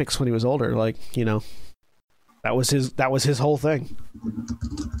to the Olympics when he was older. Like, that was his whole thing.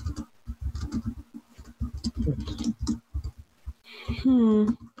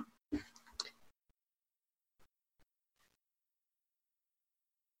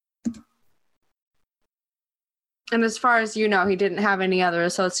 And as far as you know, he didn't have any other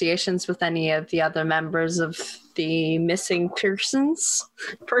associations with any of the other members of the missing persons.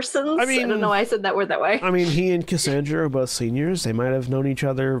 I mean, I don't know why I said that word that way. I mean, he and Cassandra are both seniors. They might have known each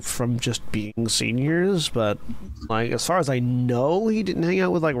other from just being seniors, but like as far as I know, he didn't hang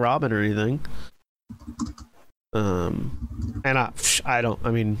out with like Robin or anything. And I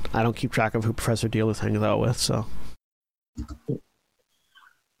don't keep track of who Professor Dealith hangs out with, so.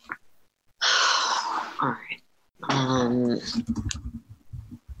 All right.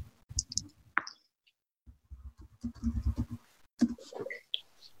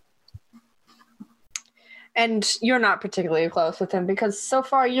 And you're not particularly close with him because so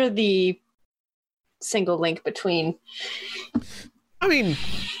far you're the single link between. I mean,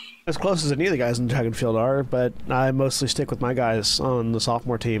 as close as any of the guys in track and field are, but I mostly stick with my guys on the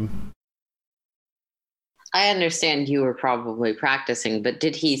sophomore team. I understand you were probably practicing, but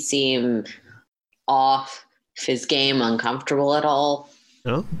did he seem off his game, uncomfortable at all?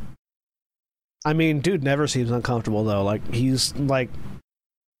 No. I mean, dude never seems uncomfortable though. Like he's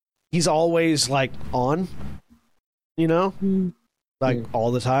always like on, like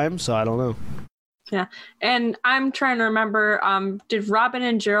all the time. So I don't know. Yeah, and I'm trying to remember. Did Robin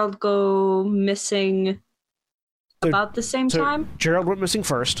and Gerald go missing about the same time? Gerald went missing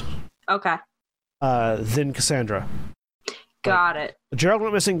first. Okay. Then Cassandra. Got it. Gerald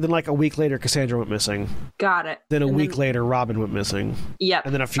went missing, then like a week later, Cassandra went missing. Got it. Then a week later, Robin went missing. Yep.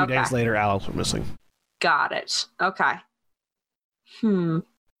 And then a few days later, Alex went missing. Got it. Okay.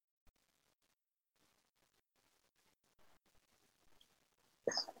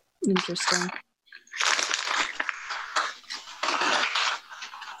 Interesting.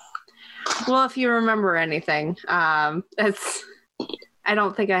 Well, if you remember anything, it's. I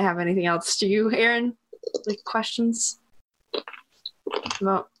don't think I have anything else. Do you, Aaron? Like questions?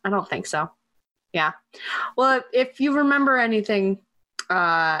 Well, I don't think so. Yeah. Well, if you remember anything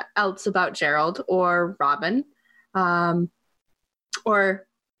else about Gerald or Robin, or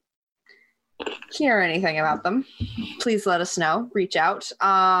hear anything about them, please let us know. Reach out.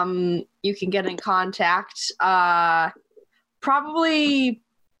 You can get in contact. Probably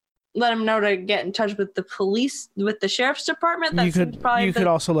let them know to get in touch with the police, with the sheriff's department. You could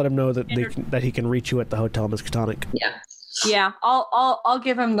also let him know that that he can reach you at the Hotel Miskatonic. Yeah. Yeah, I'll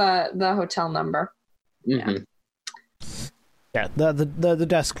give him the hotel number. Mm-hmm. Yeah, the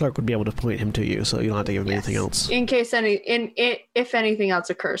desk clerk would be able to point him to you, so you don't have to give him anything else. In case if anything else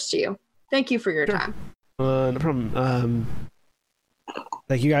occurs to you. Thank you for your time. No problem.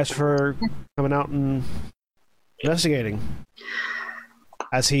 Thank you guys for coming out and investigating.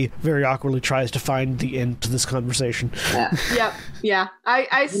 As he very awkwardly tries to find the end to this conversation. Yeah.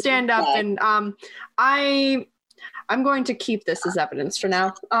 I stand up and I'm going to keep this as evidence for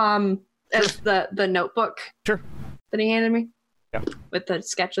now. As the notebook. Sure. That he handed me. Yeah. With the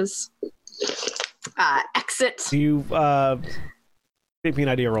sketches. Exit. Do you make me an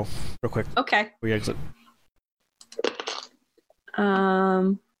idea roll real quick. Okay. We exit.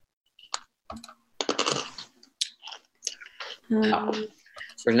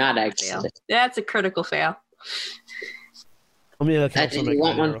 We're not actually. That's a critical fail. Let me do you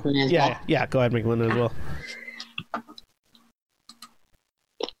want one from me as well? Yeah, go ahead and make one as well.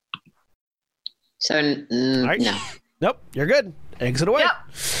 So, right. No. Nope, you're good. Exit away.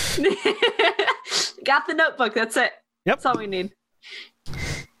 Yep. Got the notebook. That's it. Yep. That's all we need.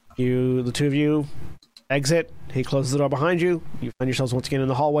 The two of you exit. He closes the door behind you. You find yourselves once again in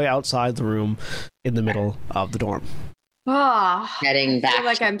the hallway outside the room in the middle of the dorm. Heading back. I feel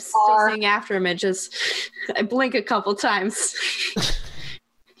like I'm still seeing after images. I blink a couple times.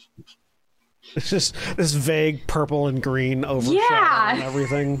 It's just this vague purple and green overshadowing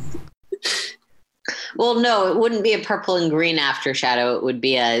everything. Well, no, it wouldn't be a purple and green after shadow. It would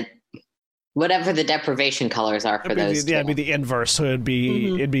be a whatever the deprivation colors are for those. It'd be the inverse. So it'd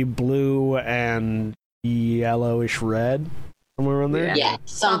be blue and yellowish red somewhere around there. Yeah,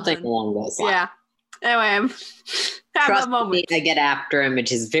 something along those lines. Yeah. Anyway, I'm Trust a moment. me, I get after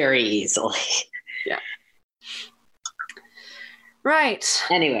images very easily. Yeah. Right.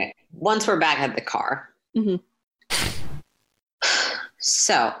 Anyway, once we're back at the car. Mm-hmm.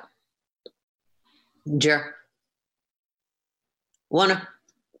 So,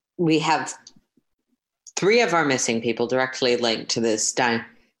 we have 3 of our missing people directly linked to this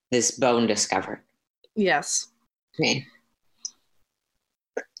bone discovered. Yes. Okay.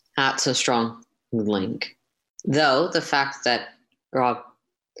 That's a strong link. Though the fact that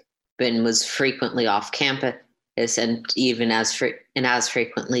Robin was frequently off campus and even as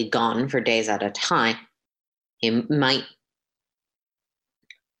frequently gone for days at a time, he might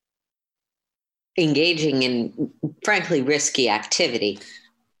engaging in frankly risky activity.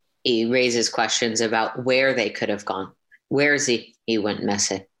 He raises questions about where they could have gone, where he went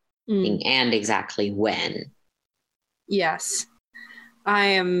missing, and exactly when. Yes,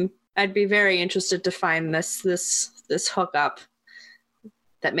 I'd be very interested to find this hookup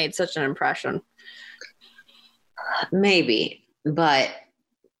that made such an impression. Maybe, but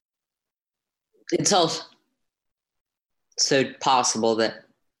it's also possible that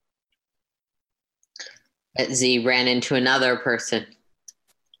Z ran into another person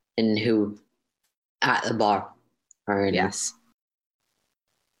who at the bar. Yes.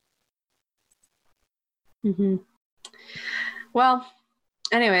 Mm-hmm. Well,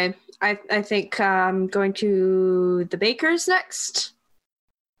 anyway, I think I'm going to the baker's next.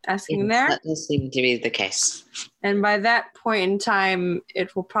 Asking there. That does seem to be the case. And by that point in time,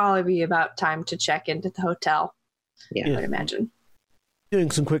 it will probably be about time to check into the hotel. Yeah. I would imagine. Doing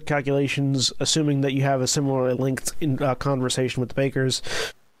some quick calculations, assuming that you have a similar length in conversation with the bakers,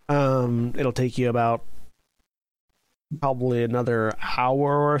 it'll take you about probably another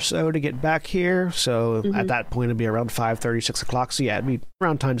hour or so to get back here. So at that point, it'd be around 5:30, 6 o'clock. So yeah, it'd be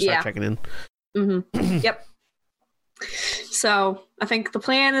around time to start checking in. Mm-hmm. Yep. So I think the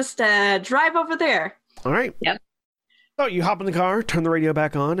plan is to drive over there. All right. Yep. So you hop in the car, turn the radio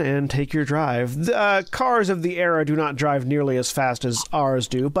back on, and take your drive. The cars of the era do not drive nearly as fast as ours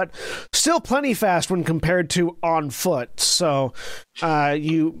do, but still plenty fast when compared to on foot. So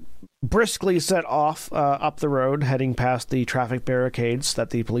you briskly set off up the road, heading past the traffic barricades that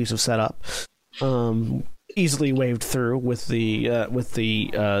the police have set up. Easily waved through with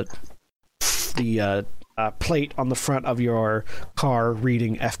the plate on the front of your car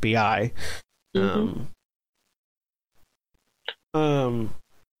reading FBI.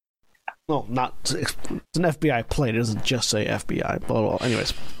 Well, it's an FBI plate. It doesn't just say FBI. But well,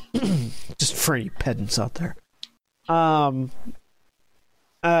 anyways, just for any pedants out there.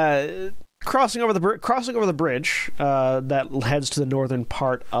 Crossing over the bridge that heads to the northern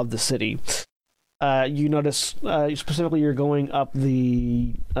part of the city. You notice specifically you're going up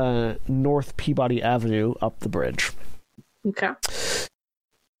the North Peabody Avenue up the bridge. Okay.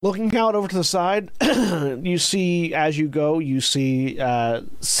 Looking out over to the side, you see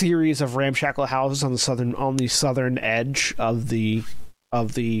series of ramshackle houses on the southern edge of the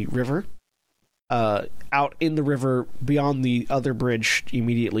river. Out in the river beyond the other bridge,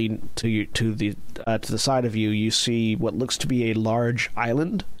 immediately to the side of you, you see what looks to be a large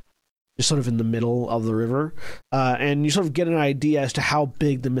island, just sort of in the middle of the river, and you sort of get an idea as to how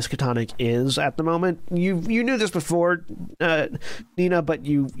big the Miskatonic is at the moment. You knew this before, Nina, but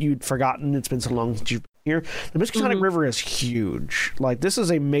you'd forgotten. It's been so long since you've been here. The Miskatonic River is huge. Like, this is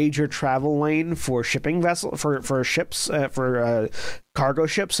a major travel lane for shipping for ships, for cargo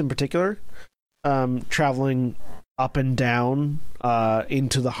ships in particular, traveling up and down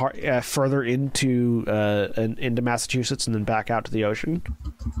into the heart, further into Massachusetts, and then back out to the ocean.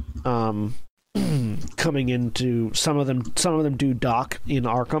 Coming into some of them do dock in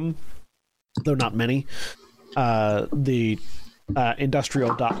Arkham, though not many. The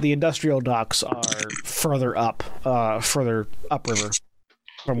industrial docks are further upriver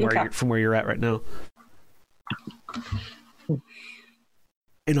from where you're at right now.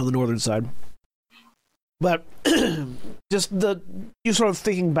 And on the northern side. But just you sort of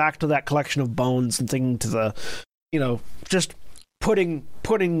thinking back to that collection of bones and thinking to the, just putting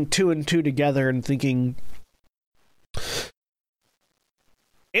two and two together and thinking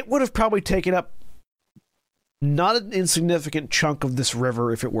it would have probably taken up not an insignificant chunk of this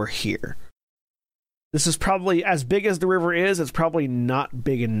river if it were here. This is probably, as big as the river is, it's probably not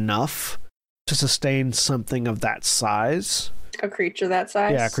big enough to sustain something of that size. A creature that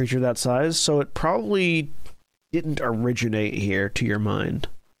size? Yeah, a creature that size. So it probably didn't originate here, to your mind,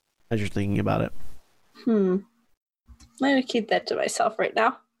 as you're thinking about it. I'm going to keep that to myself right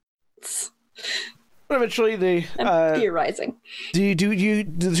now. But eventually, I'm theorizing. Do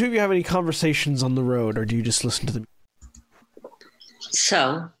the two of you have any conversations on the road, or do you just listen to them?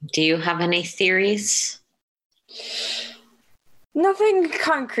 So, do you have any theories? Nothing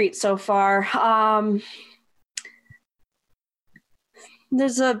concrete so far.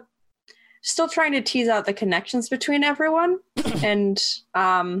 There's still trying to tease out the connections between everyone and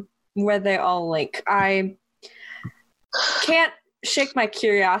where they all link. I can't shake my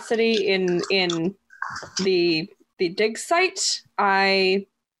curiosity in the dig site. I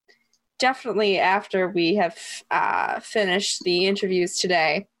definitely, after we have finished the interviews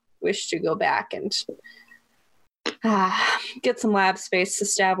today, wish to go back and get some lab space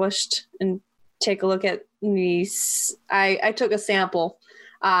established and take a look at these. I took a sample.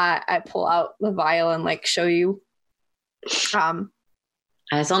 I pull out the vial and show you.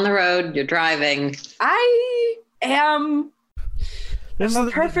 Eyes on the road. You're driving. I am. I'm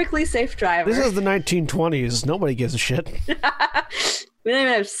a perfectly safe driver. This is the 1920s. Nobody gives a shit. We don't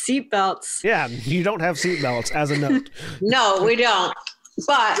even have seatbelts. Yeah, you don't have seatbelts, as a note. No, we don't.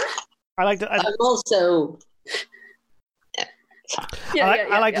 But I'm also.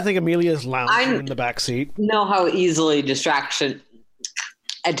 I like to think Amelia's lounging in the back seat. Know how easily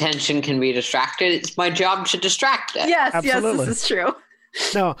attention can be distracted. It's my job to distract it. Yes, absolutely. Yes, this is true.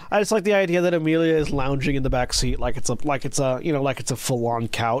 No, I just like the idea that Amelia is lounging in the back seat like it's a full-on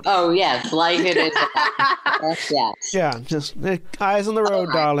couch. Oh yes, like it is. Yes. Yeah, just eyes on the road,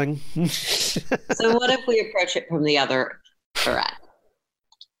 right, darling. So what if we approach it from the other direction?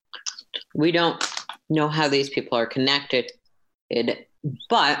 We don't know how these people are connected,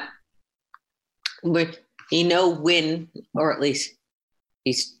 but we know when, or at least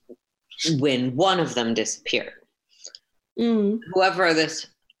when one of them disappeared. Whoever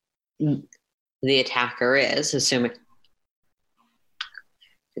the attacker is, assuming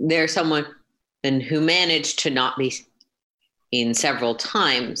there's someone who managed to not be seen several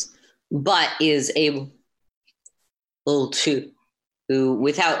times, but is able to,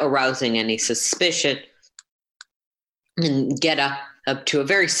 without arousing any suspicion, and get up to a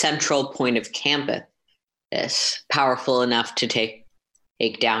very central point of campus, powerful enough to take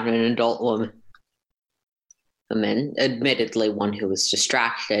down an adult woman, admittedly one who was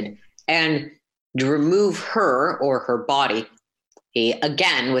distracted, and to remove her or her body,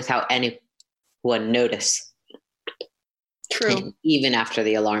 again, without anyone notice. True. Even after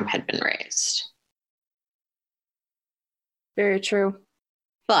the alarm had been raised. Very true.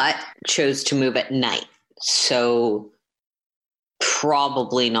 But chose to move at night. So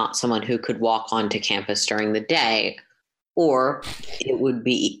probably not someone who could walk onto campus during the day, or it would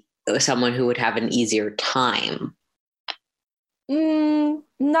be someone who would have an easier time.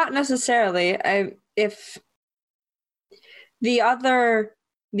 Not necessarily. If the other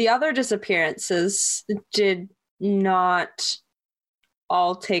disappearances did not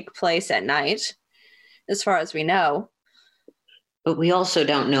all take place at night, as far as we know. But we also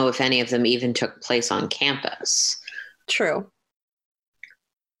don't know if any of them even took place on campus. True.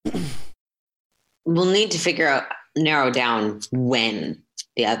 We'll need to narrow down when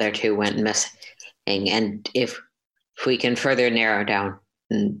the other two went missing, and if we can further narrow down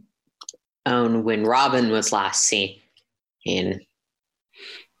on when Robin was last seen.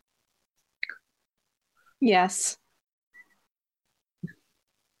 Yes.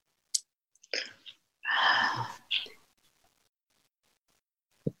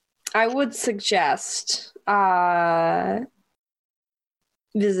 I would suggest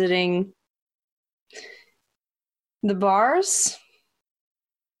visiting the bars.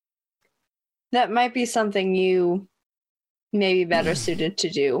 That might be something you may be better suited to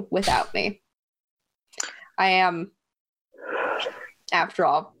do without me. I am, after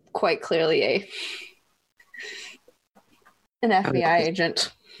all, quite clearly an FBI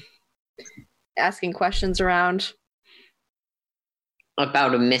agent. Asking questions around.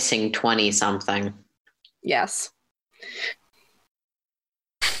 About a missing 20-something. Yes.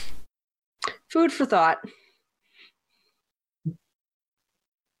 Food for thought.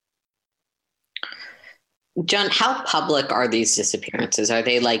 John, how public are these disappearances? Are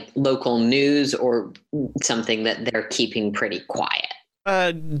they like local news or something that they're keeping pretty quiet?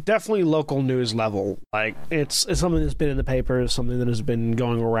 Definitely local news level. Like it's something that's been in the papers, something that has been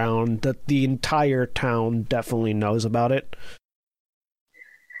going around, that the entire town definitely knows about it.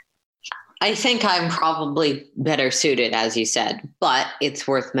 I think I'm probably better suited, as you said, but it's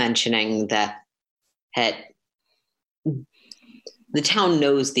worth mentioning that the town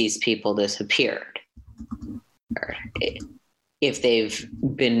knows these people disappeared. If they've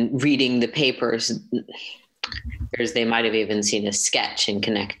been reading the papers, they might have even seen a sketch and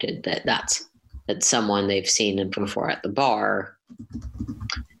connected that's someone they've seen before at the bar.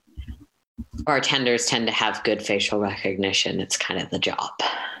 Bartenders tend to have good facial recognition. It's kind of the job.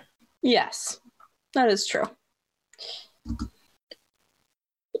 Yes, that is true.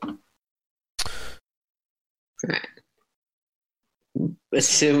 Right.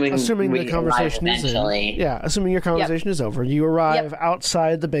 Assuming the conversation is assuming your conversation is over, you arrive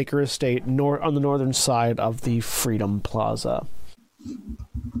outside the Baker Estate on the northern side of the Freedom Plaza.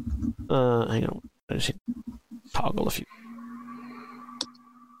 Hang on, I just toggle a few.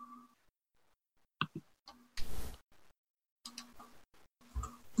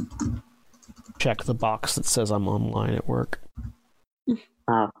 Check the box that says I'm online at work.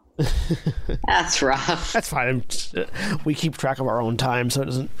 Oh. That's rough. That's fine. We keep track of our own time, so it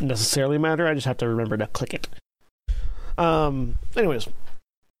doesn't necessarily matter. I just have to remember to click it. Anyways,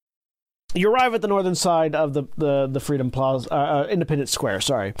 you arrive at the northern side of the Freedom Plaza, Independence Square.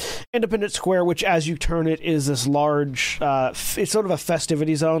 Sorry, Independence Square, which as you turn it is this large. It's sort of a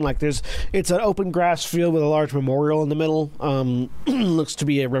festivity zone. Like it's an open grass field with a large memorial in the middle. Looks to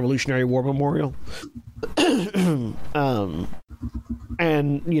be a Revolutionary War memorial.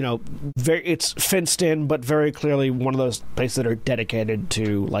 And it's fenced in, but very clearly one of those places that are dedicated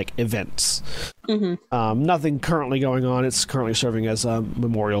to like events. Mm-hmm. Nothing currently going on. It's currently serving as a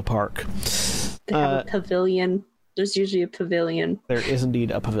memorial park. They have a pavilion. There's usually a pavilion. There is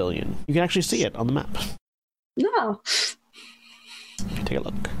indeed a pavilion. You can actually see it on the map. No. Take a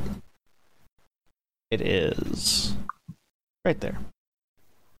look. It is right there.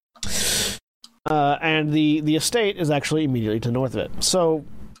 And the estate is actually immediately to the north of it. So,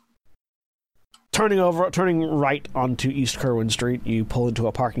 turning right onto East Kerwin Street, you pull into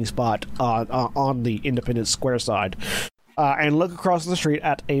a parking spot on the Independence Square side, and look across the street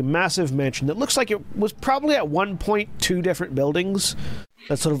at a massive mansion that looks like it was probably at one point two different buildings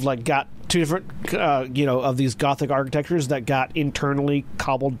that sort of like got two different, of these Gothic architectures that got internally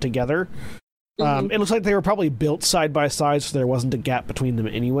cobbled together. It looks like they were probably built side by side, so there wasn't a gap between them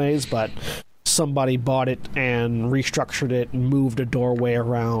anyways, but somebody bought it and restructured it and moved a doorway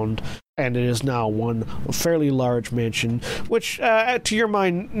around, and it is now one fairly large mansion, which, to your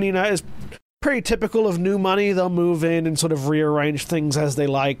mind, Nina, is pretty typical of new money. They'll move in and sort of rearrange things as they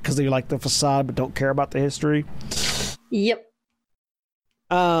like because they like the facade but don't care about the history. Yep.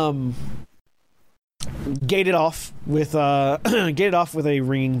 Gated off with a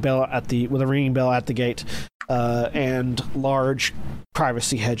ringing bell at the gate, and large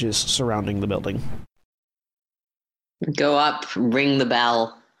privacy hedges surrounding the building. Go up, ring the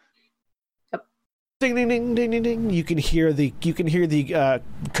bell. Ding ding ding ding ding ding. You can hear the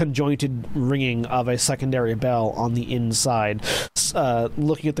conjointed ringing of a secondary bell on the inside.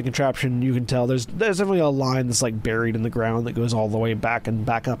 Looking at the contraption, you can tell there's definitely a line that's like buried in the ground that goes all the way back and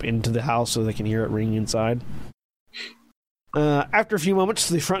back up into the house, so they can hear it ringing inside. After a few moments,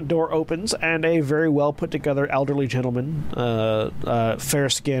 the front door opens, and a very well put together elderly gentleman, fair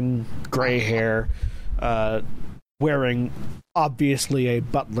skin, gray hair, wearing obviously a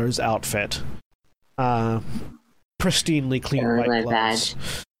butler's outfit. Pristinely clean white gloves.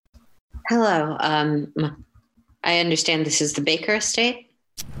 Hello, I understand this is the Baker estate?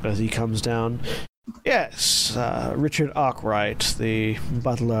 As he comes down. Yes, Richard Arkwright, the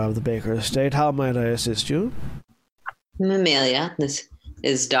butler of the Baker estate. How might I assist you? I'm Amelia. This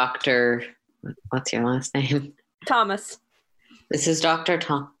is Dr. What's your last name? Thomas. This is Dr.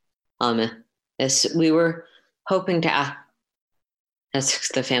 Tom. Yes, we were hoping to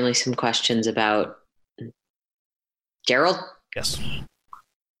ask the family some questions about Gerald? Yes.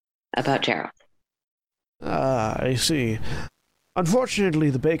 About Gerald. I see.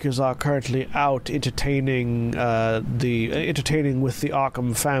 Unfortunately, the Bakers are currently out entertaining with the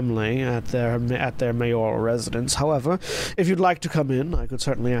Arkham family at their mayoral residence. However, if you'd like to come in, I could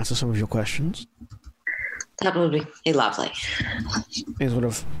certainly answer some of your questions. That would be lovely. He sort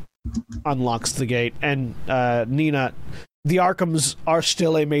of unlocks the gate, and Nina, the Arkhams are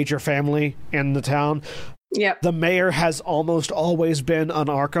still a major family in the town. Yep. The mayor has almost always been an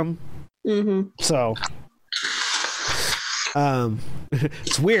Arkham. Mm-hmm. So,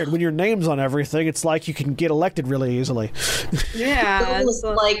 it's weird when your name's on everything. It's like you can get elected really easily. Yeah, it's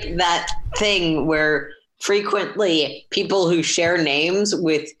like that thing where frequently people who share names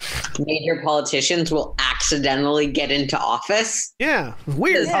with major politicians will accidentally get into office. Yeah,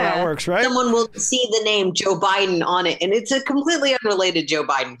 weird how that works, right? Someone will see the name Joe Biden on it, and it's a completely unrelated Joe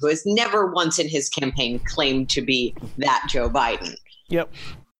Biden who has never once in his campaign claimed to be that Joe Biden. Yep.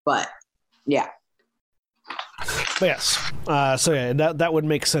 But, yeah. But yes, so yeah, that would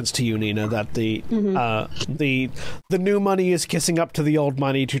make sense to you, Nina, that the new money is kissing up to the old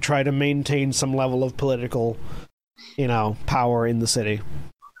money to try to maintain some level of political, power in the city.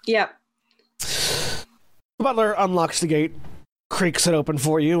 Yep. The butler unlocks the gate, creaks it open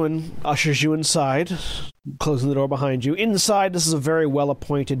for you, and ushers you inside, closing the door behind you. Inside, this is a very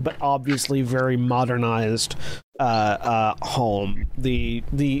well-appointed but obviously very modernized home. The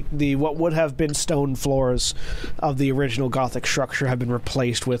what would have been stone floors of the original Gothic structure have been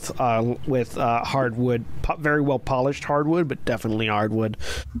replaced with hardwood, very well polished hardwood, but definitely hardwood.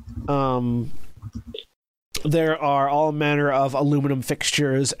 There are all manner of aluminum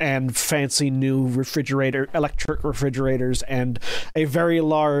fixtures and fancy new electric refrigerators, and a very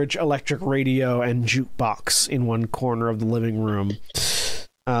large electric radio and jukebox in one corner of the living room.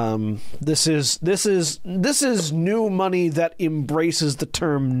 This is new money that embraces the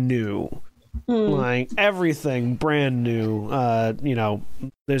term new. Like everything brand new.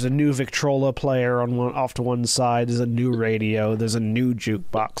 There's a new Victrola player off to one side. There's a new radio. There's a new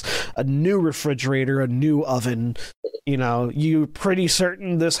jukebox, a new refrigerator, a new oven. You're pretty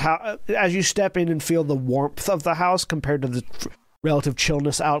certain this house, as you step in and feel the warmth of the house compared to the relative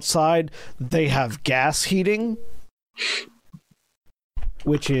chillness outside, they have gas heating,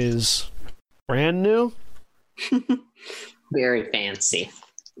 which is brand new. Very fancy.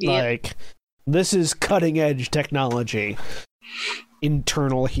 Like, this is cutting edge technology.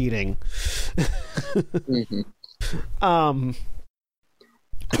 Internal heating. Mm-hmm.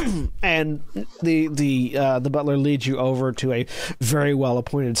 And the butler leads you over to a very well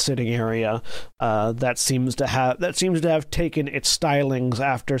appointed sitting area that seems to have taken its stylings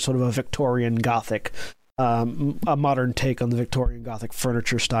after sort of a Victorian Gothic, a modern take on the Victorian Gothic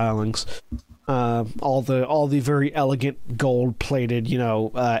furniture stylings. All the very elegant gold plated,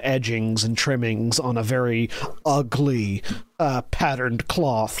 edgings and trimmings on a very ugly patterned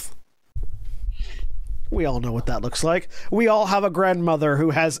cloth. We all know what that looks like. We all have a grandmother who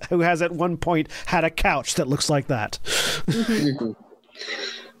has at one point had a couch that looks like that.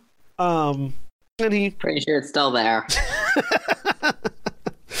 And he pretty sure it's still there.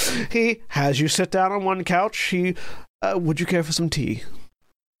 He has you sit down on one couch. Would you care for some tea?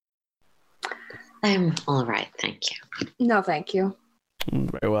 I'm all right, thank you. No, thank you.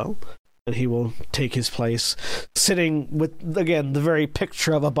 Very well. And he will take his place, sitting with, again, the very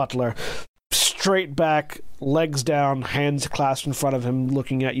picture of a butler. Straight back, legs down, hands clasped in front of him,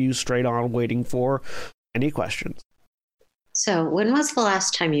 looking at you straight on, waiting for any questions. So, when was the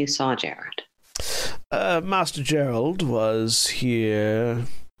last time you saw Jared? Master Gerald was here.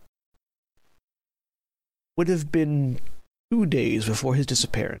 Would have been 2 days before his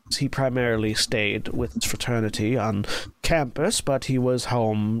disappearance. He primarily stayed with his fraternity on campus, but he was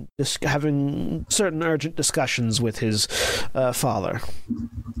home having certain urgent discussions with his father.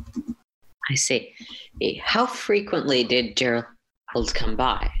 I see. How frequently did Gerald come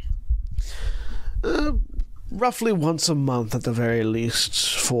by? Roughly once a month at the very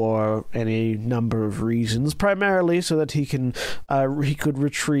least, for any number of reasons. Primarily so that he could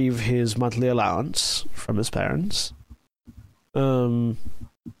retrieve his monthly allowance from his parents. And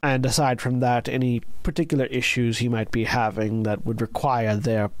aside from that, any particular issues he might be having that would require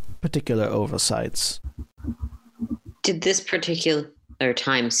their particular oversights. Did this particular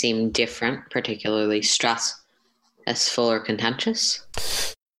time seem different, particularly stressful or contentious?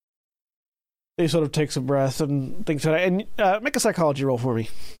 He sort of takes a breath and thinks about it. And make a psychology roll for me.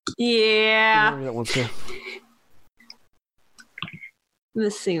 Yeah. That wants to.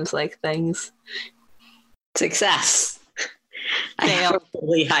 This seems like things. Success. I have a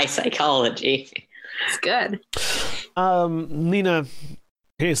really high psychology. It's good. Nina,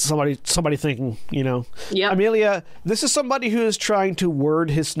 here's somebody thinking, Yep. Amelia, this is somebody who is trying to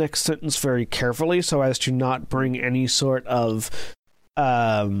word his next sentence very carefully so as to not bring any sort of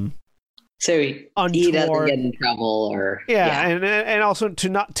so he doesn't get in trouble, or and also to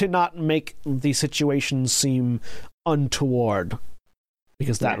not make the situation seem untoward,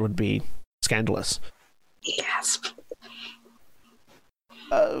 because that would be scandalous. Yes.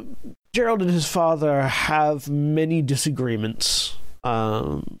 Gerald and his father have many disagreements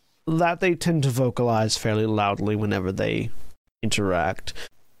that they tend to vocalize fairly loudly whenever they interact.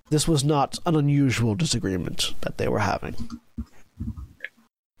 This was not an unusual disagreement that they were having.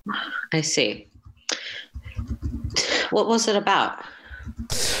 I see. What was it about?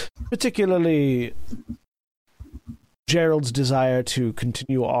 Particularly Gerald's desire to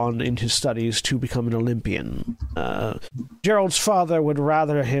continue on in his studies to become an Olympian. Gerald's father would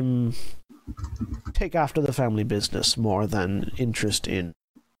rather him take after the family business more than interest in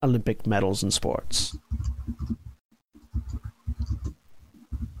Olympic medals and sports.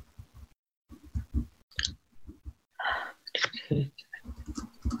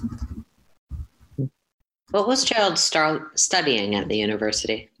 What was Gerald studying at the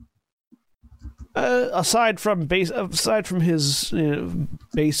university? Aside from his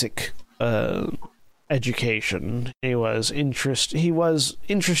basic education, he was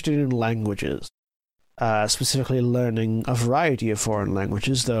interested in languages, specifically learning a variety of foreign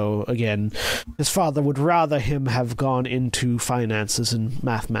languages. Though again, his father would rather him have gone into finances and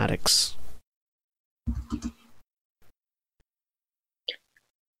mathematics.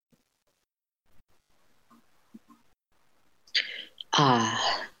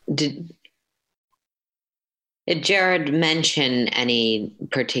 Did Jared mention any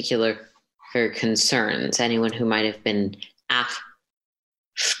particular concerns? Anyone who might have been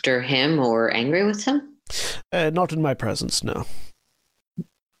after him or angry with him? Not in my presence, no.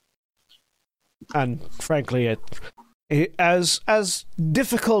 And frankly, as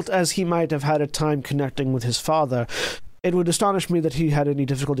difficult as he might have had a time connecting with his father, it would astonish me that he had any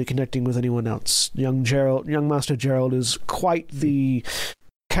difficulty connecting with anyone else. Young Master Gerald is quite the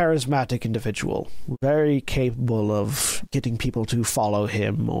charismatic individual, very capable of getting people to follow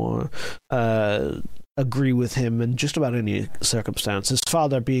him or agree with him in just about any circumstance. His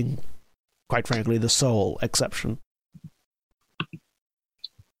father being, quite frankly, the sole exception.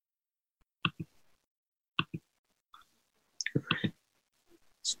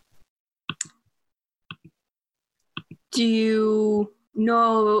 Do you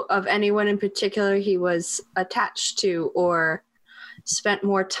know of anyone in particular he was attached to or spent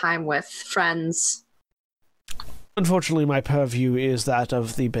more time with, friends? Unfortunately, my purview is that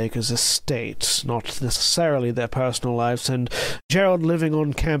of the Baker's estate, not necessarily their personal lives, and Gerald living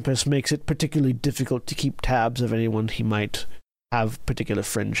on campus makes it particularly difficult to keep tabs of anyone he might have particular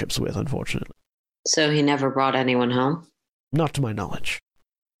friendships with, unfortunately. So he never brought anyone home? Not to my knowledge.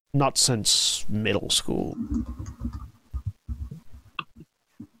 Not since middle school.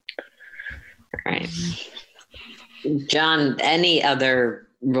 Right. John, any other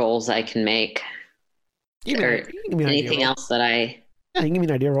roles I can make? Give me anything else that I... Yeah, you can give me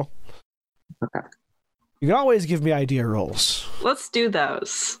an idea roll. Okay. You can always give me idea rolls. Let's do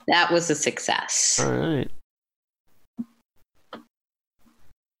those. That was a success. All right.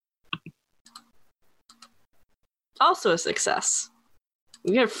 Also a success.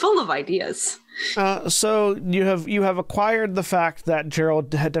 You're full of ideas. So you have acquired the fact that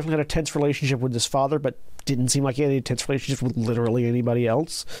Gerald had definitely had a tense relationship with his father, but didn't seem like he had any tense relationship with literally anybody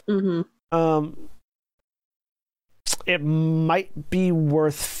else. Mm-hmm. It might be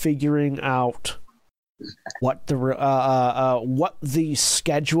worth figuring out what the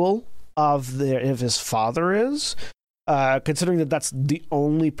schedule of his father is, considering that that's the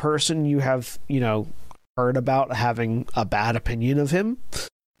only person you have heard about having a bad opinion of him.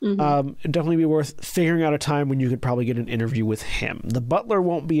 Mm-hmm. It'd definitely be worth figuring out a time when you could probably get an interview with him. The butler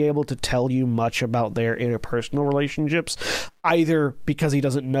won't be able to tell you much about their interpersonal relationships, either because he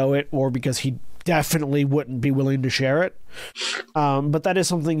doesn't know it or because he definitely wouldn't be willing to share it. But that is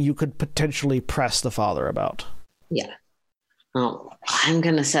something you could potentially press the father about. Yeah. Well, I'm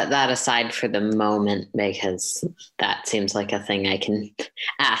going to set that aside for the moment because that seems like a thing I can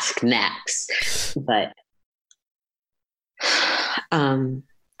ask next. But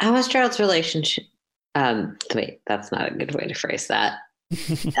how was Gerald's relationship? Wait, that's not a good way to phrase that.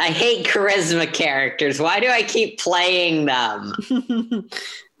 I hate charisma characters. Why do I keep playing them?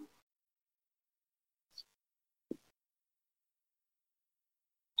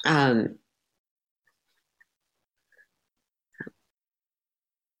 I'm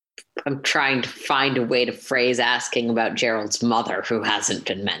trying to find a way to phrase asking about Gerald's mother, who hasn't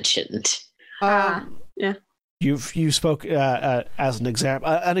been mentioned. Yeah. You spoke as an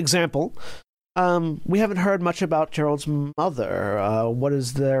example. We haven't heard much about Gerald's mother. What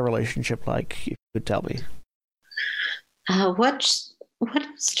is their relationship like? If you could tell me. What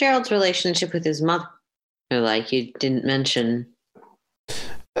is Gerald's relationship with his mother? Like you didn't mention.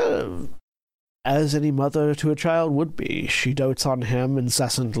 As any mother to a child would be, she dotes on him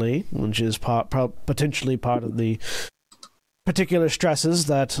incessantly, which is potentially part of the particular stresses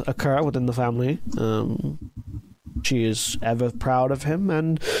that occur within the family. She is ever proud of him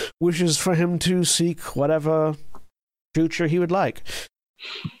and wishes for him to seek whatever future he would like.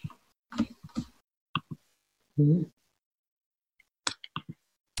 Mm-hmm.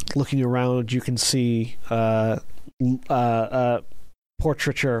 Looking around, you can see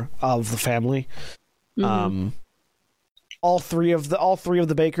portraiture of the family. Mm-hmm. All three of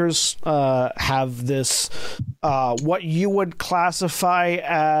the Bakers have this what you would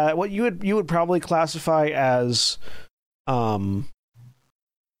classify what you would probably classify as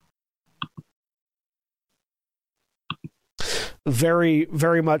very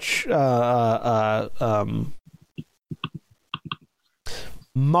very much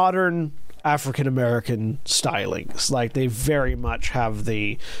modern African American stylings. Like they very much have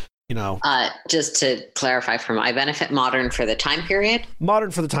the just to clarify for my benefit, modern for the time period?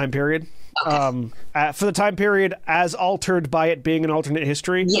 Modern for the time period. Okay. For the time period as altered by it being an alternate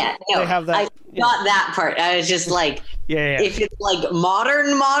history. Yeah, no, they have that. I got that part. I was just like, yeah. If it's like modern.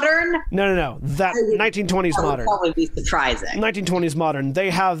 No. That 1920s modern. Would probably be surprising. 1920s modern. They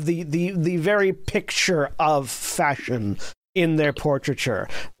have the very picture of fashion in their portraiture.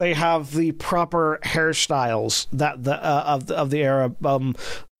 They have the proper hairstyles that of the era.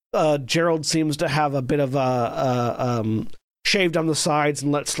 Gerald seems to have a bit of a shaved on the sides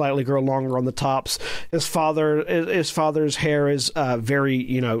and let slightly grow longer on the tops. His father's hair is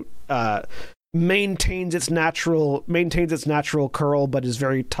very maintains its natural curl, but is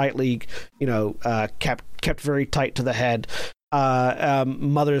very tightly kept very tight to the head.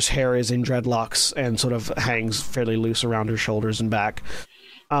 Mother's hair is in dreadlocks and sort of hangs fairly loose around her shoulders and back.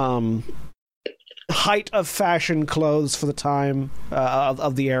 Height of fashion clothes for the time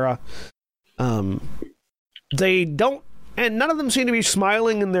of the era. They don't, and none of them seem to be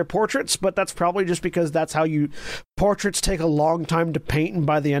smiling in their portraits, but that's probably just because that's how portraits take a long time to paint, and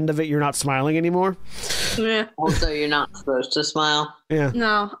by the end of it, you're not smiling anymore. Yeah. Also, you're not supposed to smile. Yeah.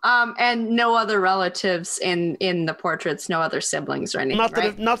 No. And no other relatives in the portraits, no other siblings or anything.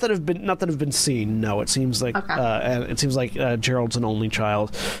 Not that have been seen. No, it seems like Gerald's an only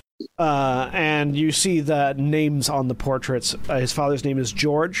child. And you see the names on the portraits. His father's name is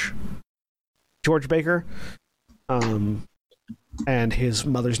George Baker, and his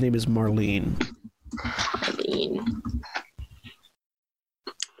mother's name is Marlene.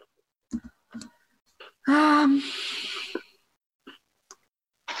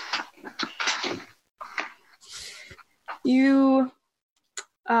 You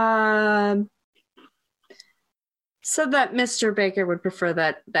said that Mr. Baker would prefer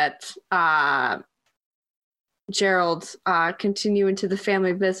that Gerald continue into the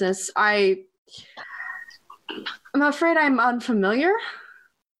family business. I'm afraid I'm unfamiliar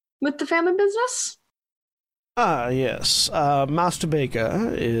with the family business. Yes. Master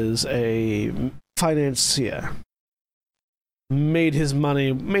Baker is a financier. Made his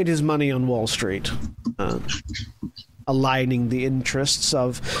money on Wall Street, aligning the interests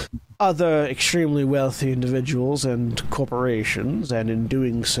of other extremely wealthy individuals and corporations, and in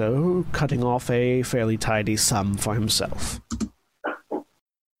doing so, cutting off a fairly tidy sum for himself.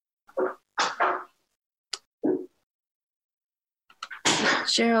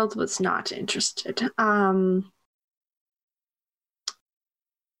 Gerald was not interested.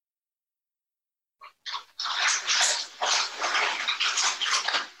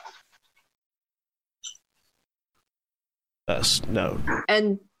 Yes, no.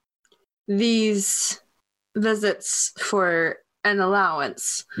 And these visits for an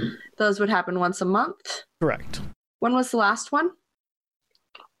allowance, those would happen once a month? Correct. When was the last one?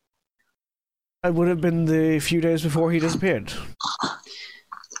 It would have been the few days before he disappeared.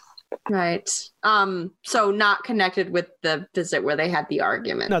 Right. So not connected with the visit where they had the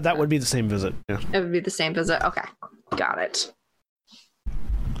argument. No, that would be the same visit. Yeah. It would be the same visit. Okay. Got it.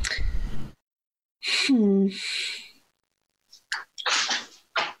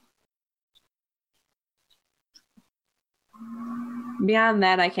 Beyond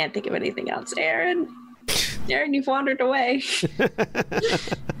that, I can't think of anything else. Aaron, you've wandered away.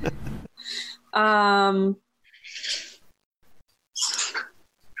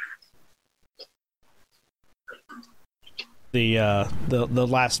 The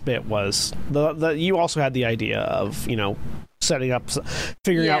last bit was the you also had the idea of setting up,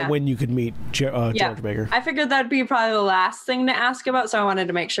 figuring out when you could meet George Baker. I figured that'd be probably the last thing to ask about, so I wanted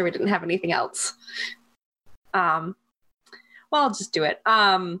to make sure we didn't have anything else. Well, I'll just do it.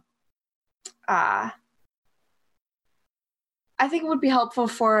 I think it would be helpful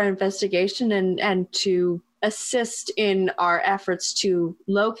for our investigation and to assist in our efforts to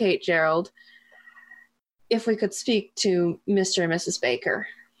locate Gerald if we could speak to Mr. and Mrs. Baker.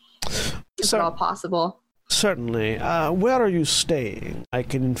 Is it all possible? Certainly. Where are you staying? I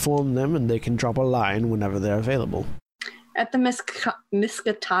can inform them and they can drop a line whenever they're available. At the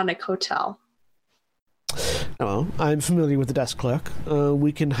Miskatonic Hotel. Hello, I'm familiar with the desk clerk.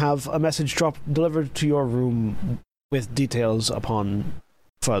 We can have a message delivered to your room with details upon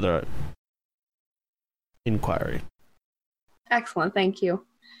further inquiry. Excellent, thank you.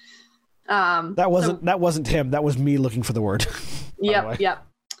 That wasn't him. That was me looking for the word. Yep.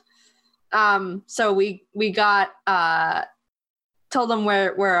 So we got told them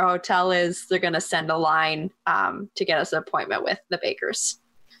where our hotel is. They're gonna send a line to get us an appointment with the Bakers.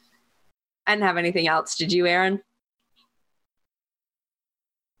 I didn't have anything else. Did you, Aaron?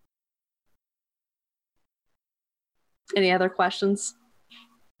 Any other questions?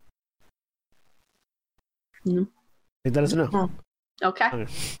 No. That is a no. Okay.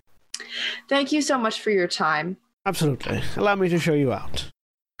 Thank you so much for your time. Absolutely. Allow me to show you out.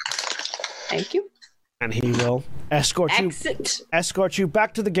 Thank you. And he will escort you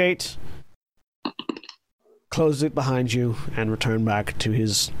back to the gate, close it behind you, and return back to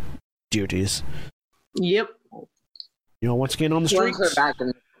his duties. Yep. You're once again on the street.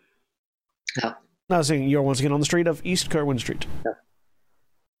 I was saying you're once again on the street of East Kerwin Street.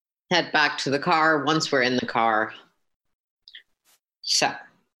 Head back to the car once we're in the car. So,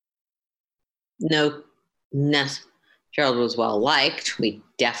 Gerald was well liked. We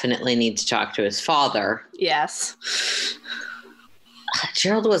definitely need to talk to his father. Yes.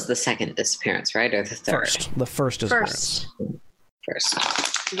 Gerald was the second disappearance, right? Or the third? The first disappearance. First.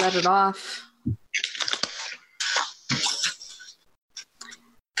 Let it off.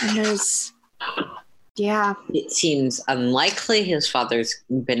 And it seems unlikely his father's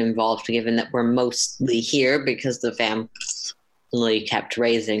been involved, given that we're mostly here because the family kept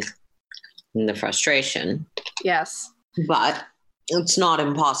raising the frustration. Yes. But it's not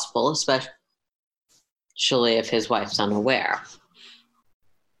impossible, especially if his wife's unaware.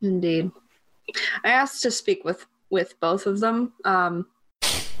 Indeed. I asked to speak with both of them.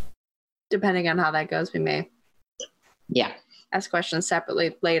 Depending on how that goes, we may ask questions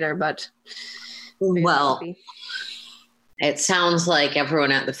separately later, but well, it sounds like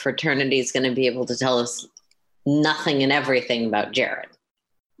everyone at the fraternity is going to be able to tell us nothing and everything about Jared.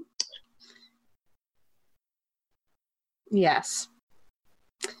 Yes.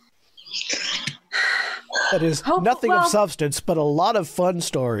 That is nothing of substance, but a lot of fun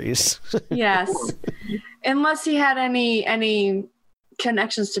stories. Yes. Unless he had any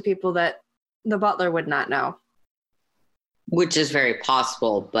connections to people that the butler would not know. Which is very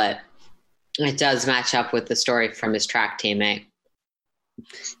possible, but It does match up with the story from his track teammate.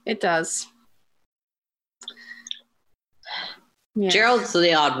 It does. Yes. Gerald's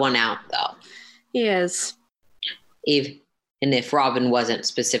the odd one out, though. He is. If Robin wasn't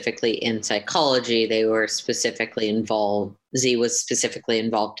specifically in psychology, they were specifically involved. Z was specifically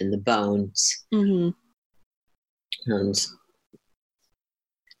involved in the bones. Mm-hmm. And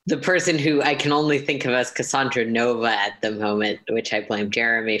the person who I can only think of as Cassandra Nova at the moment, which I blame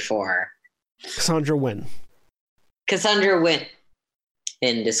Jeremy for. Cassandra went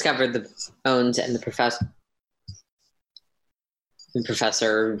and discovered the bones, and the professor. The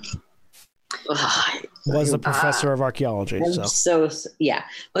professor was the professor of archaeology. Was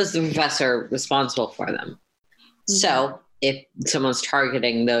the professor responsible for them. Mm-hmm. So if someone's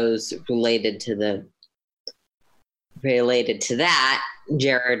targeting those related to that,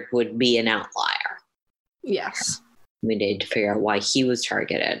 Jared would be an outlier. Yes. We need to figure out why he was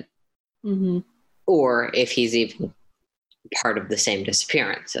targeted. Mm-hmm. Or if he's even part of the same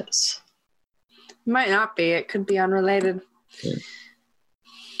disappearances. Might not be. It could be unrelated. Yeah.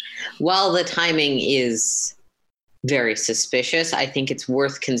 While the timing is very suspicious, I think it's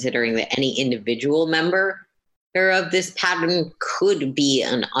worth considering that any individual member of this pattern could be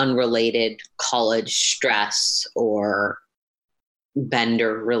an unrelated college stress or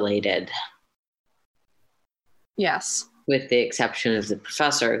Bender related. Yes. With the exception of the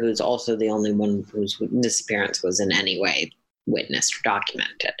professor, who's also the only one whose disappearance was in any way witnessed or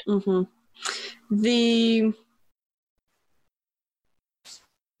documented. Mm-hmm.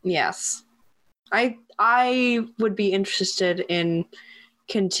 Yes. I would be interested in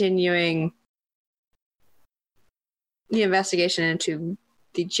continuing the investigation into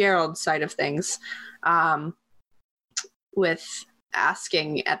the Gerald side of things, with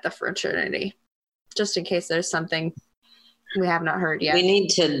asking at the fraternity, just in case there's something we have not heard yet. We need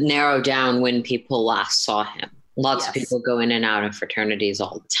to narrow down when people last saw him. Lots of people go in and out of fraternities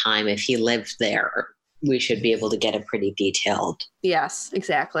all the time. If he lived there, we should be able to get a pretty detailed. Yes,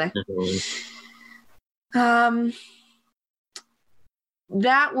 exactly. Mm-hmm.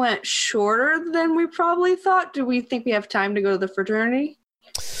 That went shorter than we probably thought. Do we think we have time to go to the fraternity?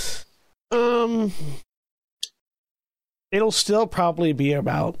 It'll still probably be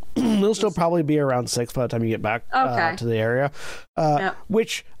around 6 by the time you get back to the area.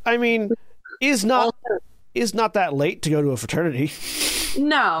 Which, I mean, is not that late to go to a fraternity.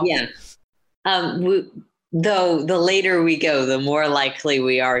 No. Yeah. Though the later we go, the more likely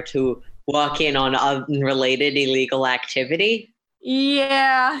we are to walk in on unrelated illegal activity.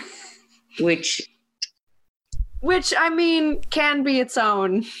 Yeah. Which I mean, can be its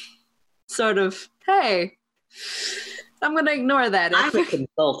own sort of, hey, I'm going to ignore that. I'm a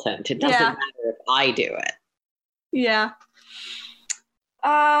consultant. It doesn't matter if I do it. Yeah.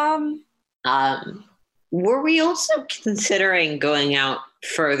 Were we also considering going out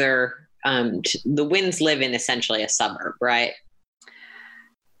further? The Winds live in essentially a suburb, right?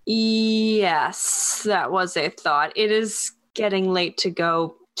 Yes, that was a thought. It is getting late to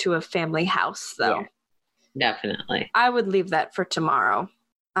go to a family house, though. Yeah, definitely. I would leave that for tomorrow.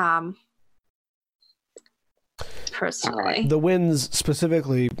 Personally. The Winds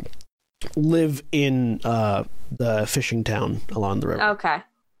specifically live in the fishing town along the river. Okay.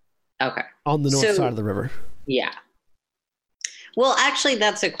 On the north side of the river. Yeah. Well, actually,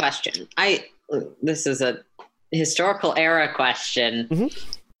 that's a question. This is a historical era question. Mm-hmm.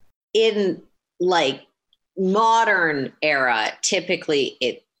 In like modern era, typically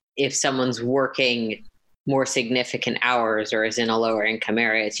if someone's working more significant hours or is in a lower income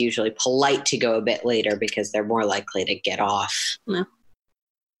area, it's usually polite to go a bit later because they're more likely to get off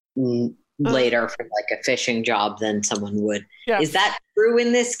later for like a fishing job than someone would. Yeah. Is that true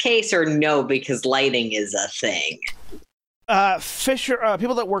in this case or no? Because lighting is a thing.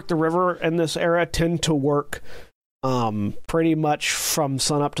 People that work the river in this era tend to work pretty much from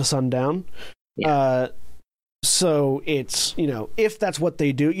sunup to sundown. Yeah. So it's, if that's what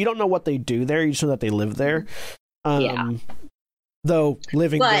they do, you don't know what they do there, you just know that they live there. Though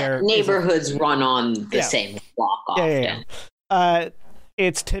living there... neighborhoods run on the same block often.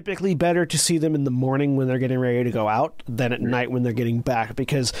 It's typically better to see them in the morning when they're getting ready to go out than at night when they're getting back,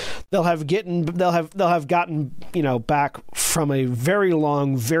 because they'll have gotten back from a very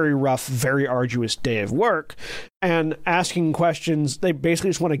long, very rough, very arduous day of work, and asking questions. They basically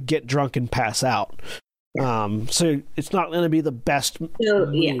just want to get drunk and pass out. So it's not going to be the best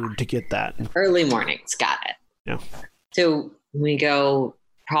mood to get that. Early mornings, got it. Yeah. So we go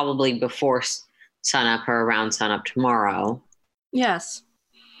probably before sunup or around sunup tomorrow. Yes.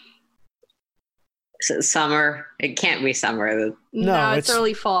 Summer. It can't be summer. No, it's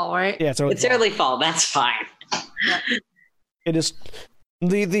early fall, right? Yeah, it's early fall. That's fine. It is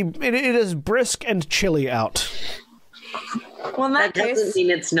it is brisk and chilly out. Well, in that case, doesn't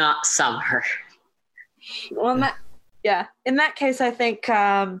mean it's not summer. Well, in that case, I think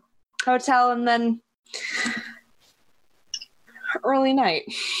hotel and then early night,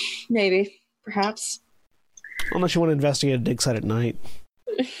 maybe, perhaps. Unless you want to investigate a dig site at night.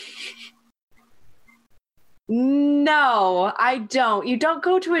 No, I don't. You don't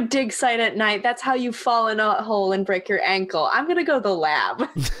go to a dig site at night. That's how you fall in a hole and break your ankle. I'm going to go to the lab.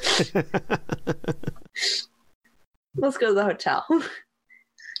 Let's go to the hotel.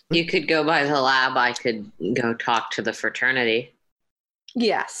 You could go by the lab. I could go talk to the fraternity.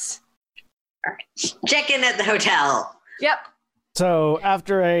 Yes. All right. Check in at the hotel. Yep. So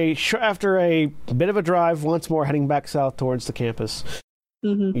after a bit of a drive, once more heading back south towards the campus,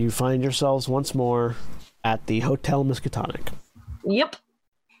 you find yourselves once more at the Hotel Miskatonic. Yep.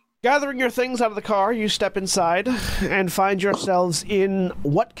 Gathering your things out of the car, you step inside and find yourselves in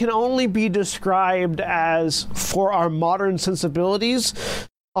what can only be described as, for our modern sensibilities,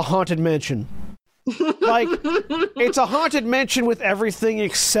 a haunted mansion. Like, it's a haunted mansion with everything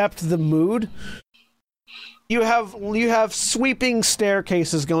except the mood. You have sweeping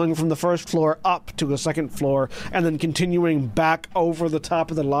staircases going from the first floor up to a second floor and then continuing back over the top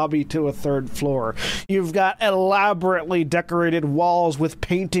of the lobby to a third floor. You've got elaborately decorated walls with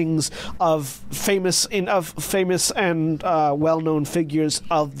paintings of famous and well-known figures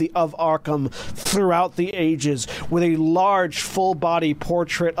of Arkham throughout the ages, with a large full-body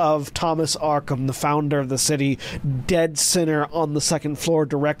portrait of Thomas Arkham, the founder of the city, dead center on the second floor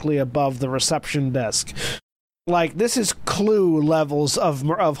directly above the reception desk. Like, this is Clue levels of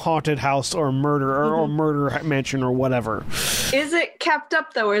haunted house or murder or murder mansion or whatever. Is it kept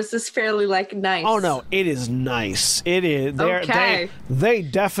up, though, or is this fairly, nice? Oh, no, it is nice. It is. Okay. They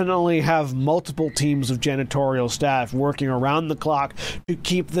definitely have multiple teams of janitorial staff working around the clock to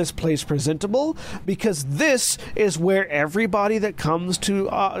keep this place presentable, because this is where everybody that comes to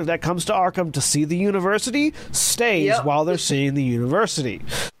Arkham to see the university stays while they're seeing the university.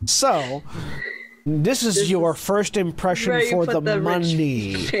 So... This is your first impression for the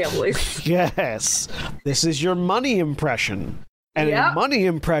money. Yes. This is your money impression. And a money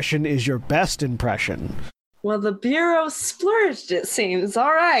impression is your best impression. Well, the Bureau splurged, it seems.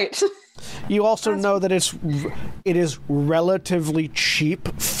 All right. You also know that it is relatively cheap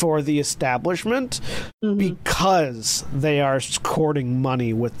for the establishment because they are courting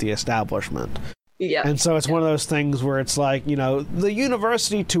money with the establishment. Yeah. And so it's one of those things where it's like, the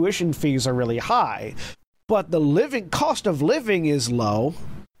university tuition fees are really high, but the cost of living is low.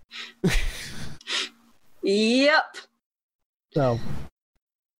 Yep. So.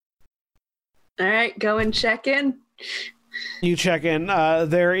 All right, go and check in. You check in.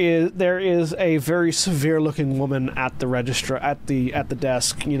 There is a very severe-looking woman at the register at the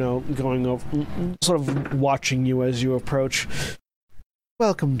desk, going over, sort of watching you as you approach.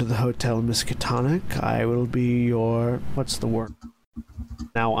 Welcome to the Hotel Miskatonic. I will be your... What's the word?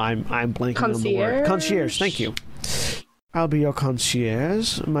 Now I'm blanking on the word. Concierge, thank you. I'll be your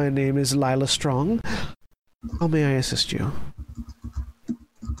concierge. My name is Lila Strong. How may I assist you?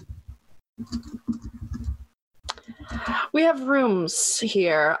 We have rooms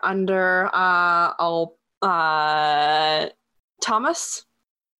here under Thomas.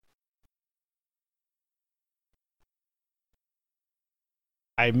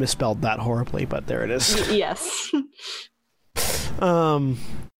 I misspelled that horribly, but there it is. Yes.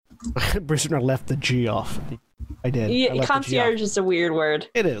 Brister left the G off. I did. Yeah, concierge is a weird word.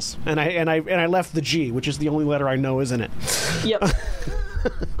 It is, and I left the G, which is the only letter I know is in it. Yep.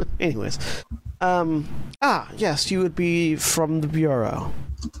 Anyways, yes, you would be from the Bureau.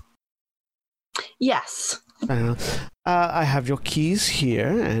 Yes. I have your keys here,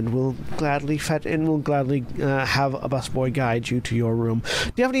 and we'll gladly have a busboy guide you to your room.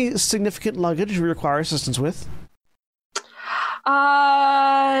 Do you have any significant luggage you require assistance with?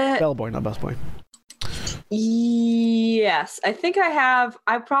 Bellboy, not busboy. Yes, I think I have.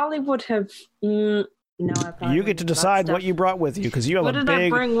 I probably would have. No, I probably. You get to decide what you brought with you, because you have what did I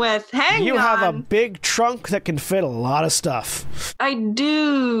bring with? Hang on. You have a big trunk that can fit a lot of stuff. I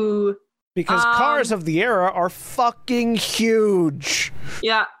do. Because cars of the era are fucking huge.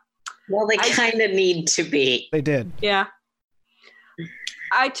 Yeah. Well, they kind of need to be. They did. Yeah.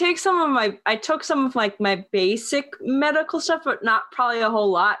 I took some of my basic medical stuff, but not probably a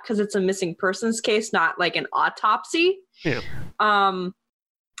whole lot because it's a missing persons case, not like an autopsy. Yeah. I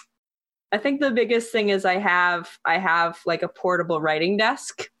think the biggest thing is I have like a portable writing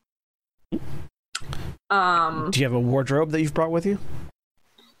desk. Do you have a wardrobe that you've brought with you?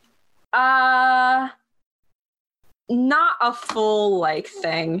 Not a full like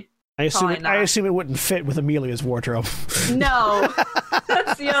thing. I assume it wouldn't fit with Amelia's wardrobe. No,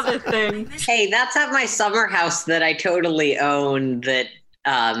 that's the other thing. Hey, that's at my summer house that I totally own. That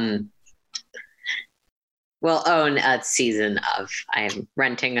will own a season of. I am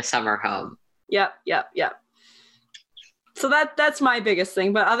renting a summer home. Yep. So that's my biggest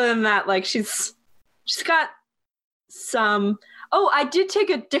thing. But other than that, like she's got some. Oh, I did take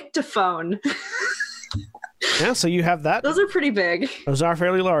a dictaphone. Yeah, so you have that. Those are pretty big. Those are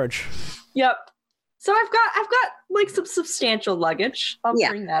fairly large. Yep. So I've got like some substantial luggage. I'll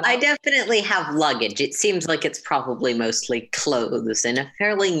bring that up. I definitely have luggage. It seems like it's probably mostly clothes in a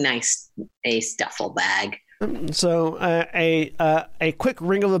fairly nice duffel bag. So a quick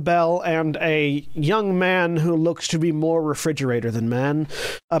ring of a bell, and a young man who looks to be more refrigerator than man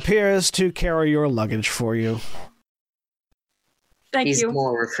appears to carry your luggage for you. Thank you. He's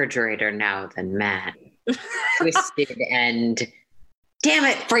more refrigerator now than man. Twisted and damn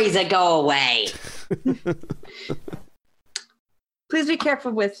it, Frieza, go away. Please be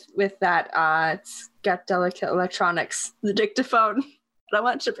careful with that. It's got delicate electronics. The dictaphone. I don't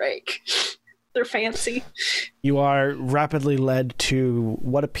want it to break. They're fancy. You are rapidly led to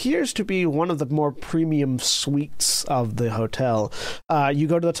what appears to be one of the more premium suites of the hotel. You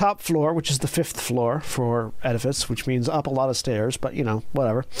go to the top floor, which is the 5th floor for edifice, which means up a lot of stairs, but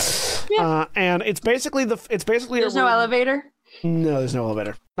whatever. Yeah. And it's basically There's no elevator? No, there's no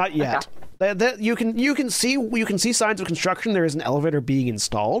elevator. Not yet. Okay. You can see signs of construction. There is an elevator being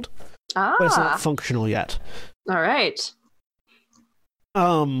installed, but it's not functional yet. All right.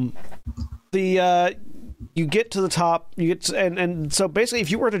 You get to the top, and so basically if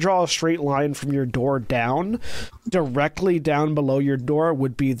you were to draw a straight line from your door down, directly down below your door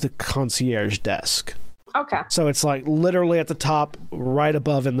would be the concierge desk. Okay. So it's like literally at the top, right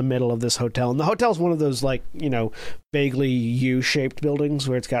above in the middle of this hotel. And the hotel's one of those vaguely U-shaped buildings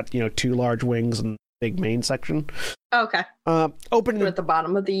where it's got, 2 large wings and big main section. Okay. Open You're at the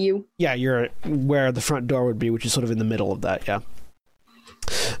bottom of the U. Yeah, you're where the front door would be, which is sort of in the middle of that, yeah.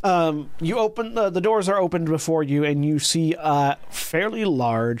 You open the doors are opened before you, and you see a fairly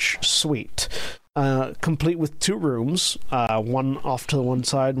large suite, complete with 2 rooms, one off to the one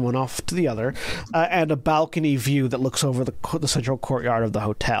side, one off to the other, and a balcony view that looks over the central courtyard of the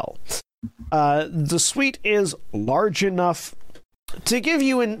hotel. The suite is large enough to give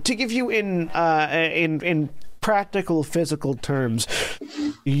you in practical physical terms.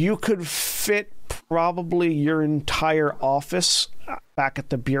 You could fit probably your entire office back at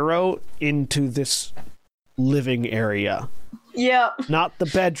the bureau into this living area. Yep. Not the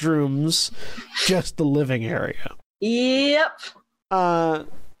bedrooms, just the living area. Yep.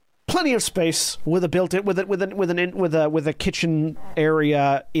 Plenty of space with a kitchen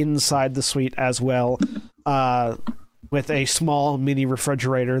area inside the suite as well. With a small mini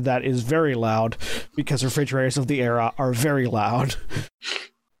refrigerator that is very loud, because refrigerators of the era are very loud.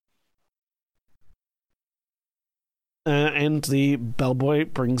 And the bellboy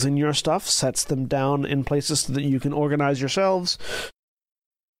brings in your stuff, sets them down in places so that you can organize yourselves.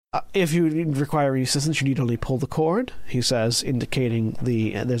 If you require any assistance, you need only pull the cord, he says, indicating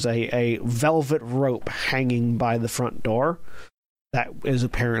there's a velvet rope hanging by the front door. That is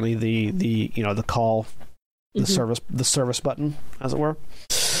apparently the call, the service button, as it were.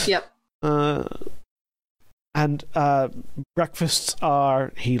 Yep. And breakfasts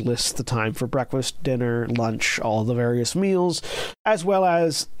are, he lists the time for breakfast, dinner, lunch, all the various meals, as well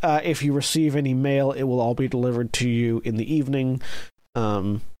as if you receive any mail, it will all be delivered to you in the evening.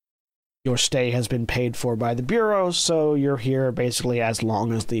 Your stay has been paid for by the bureau, so you're here basically as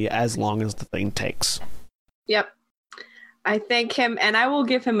long as the thing takes. Yep. I thank him, and I will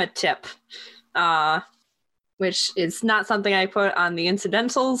give him a tip, which is not something I put on the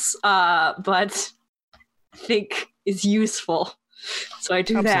incidentals, but I think is useful. So I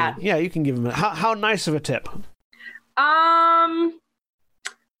do Absolutely. that. Yeah, you can give him how nice of a tip?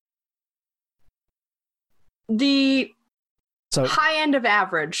 The high end of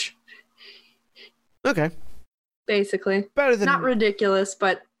average. Okay. Basically. Better than not ridiculous,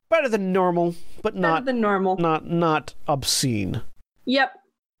 but better than normal, but not normal. Not obscene. Yep.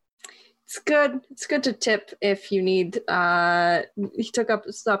 It's good. It's good to tip if you need. He took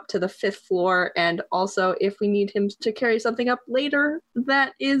us up to the 5th floor, and also if we need him to carry something up later,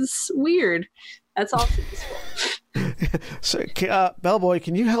 that is weird. That's also useful. So, Bellboy,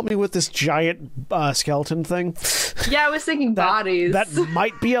 can you help me with this giant skeleton thing? Yeah, I was thinking bodies. That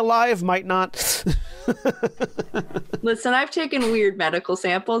might be alive, might not. Listen, I've taken weird medical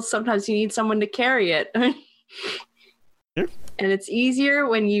samples. Sometimes you need someone to carry it. Yeah. And it's easier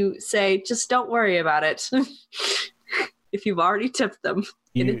when you say, just don't worry about it. If you've already tipped them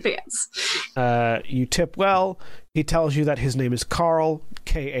in advance. You tip well. He tells you that his name is Carl,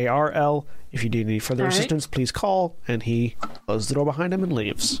 Karl. If you need any further assistance, please call. And he closes the door behind him and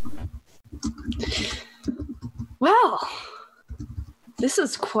leaves. Well, this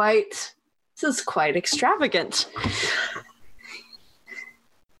is quite extravagant.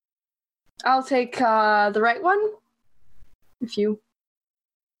 I'll take the right one. If you...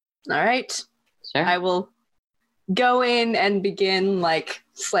 All right. Sure. I will go in and begin, like,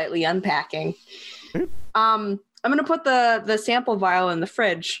 slightly unpacking. I'm going to put the sample vial in the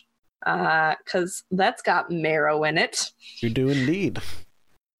fridge, because that's got marrow in it. You do indeed.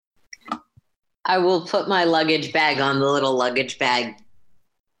 I will put my luggage bag on the little luggage bag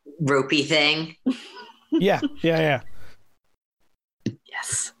ropey thing. Yeah. Yes.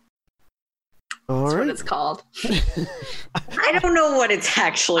 All That's right. what it's called. I don't know what it's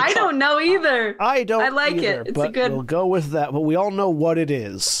actually called. I don't know either. I don't I like either, it. It's but a good... we'll go with that. But we all know what it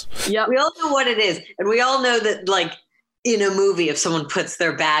is. Yep. We all know what it is. And we all know that, like, in a movie, if someone puts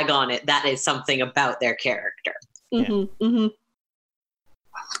their bag on it, that is something about their character. Mm-hmm. Mm-hmm.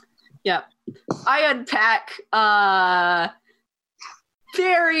 Yep. I unpack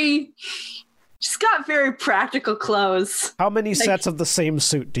just got very practical clothes. How many sets of the same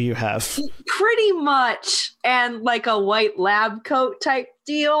suit do you have? Pretty much. And like a white lab coat type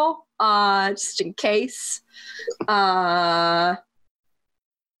deal. Just in case.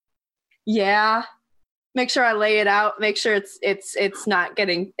 Yeah. Make sure I lay it out. Make sure it's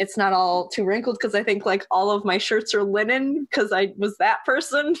not all too wrinkled, because I think like all of my shirts are linen because I was that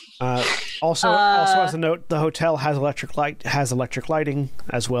person. Also, as a note, the hotel has electric lighting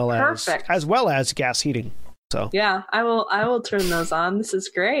as well as gas heating. So yeah, I will turn those on. This is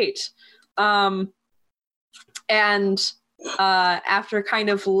great. And after kind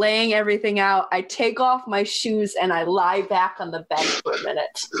of laying everything out, I take off my shoes and I lie back on the bed for a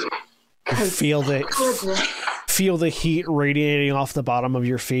minute. Feel the heat radiating off the bottom of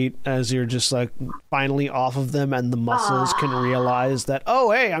your feet as you're just like finally off of them, and the muscles can realize that,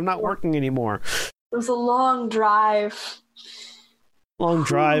 oh, hey, I'm not working anymore. It was a long drive. And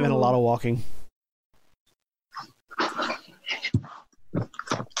a lot of walking.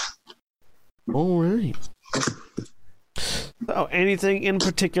 All right. So, anything in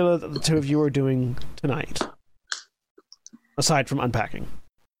particular that the two of you are doing tonight, aside from unpacking?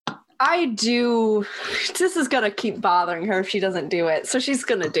 I do. This is gonna keep bothering her if she doesn't do it, so she's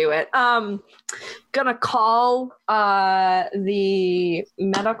gonna do it. Gonna call the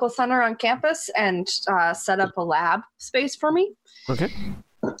medical center on campus and set up a lab space for me. Okay.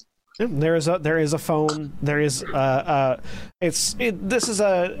 There is a phone. There is this is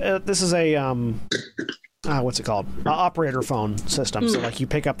a what's it called? Operator phone system. So like you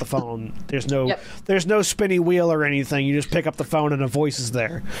pick up the phone. There's no spinny wheel or anything. You just pick up the phone and a voice is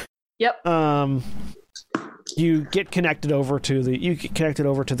there. Yep. You get connected over to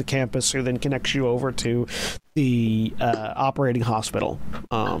the campus, who then connects you over to the operating hospital.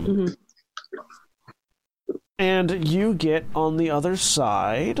 And you get on the other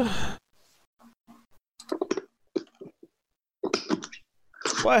side.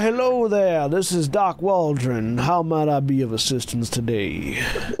 Why, hello there. This is Doc Waldron. How might I be of assistance today?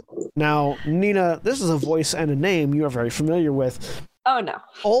 Now, Nina, this is a voice and a name you are very familiar with. Oh, no.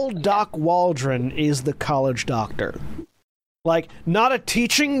 Old Doc Waldron is the college doctor. Like, not a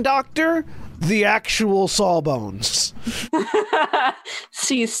teaching doctor, the actual Sawbones.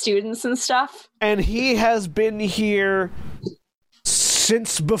 Sees students and stuff. And he has been here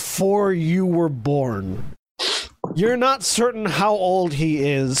since before you were born. You're not certain how old he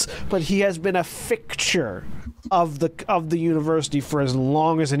is, but he has been a fixture of the university for as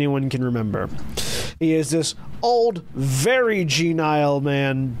long as anyone can remember. He is this old, very genial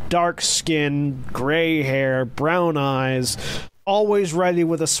man, dark skin, gray hair, brown eyes, always ready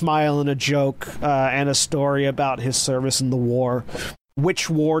with a smile and a joke and a story about his service in the war. Which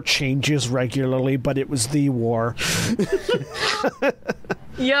war changes regularly, but it was the war.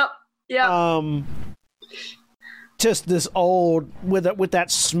 Yep. Just this old, with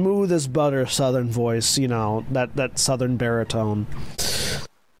that smooth as butter southern voice, you know, that southern baritone.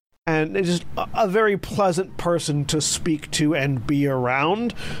 And it's just a very pleasant person to speak to and be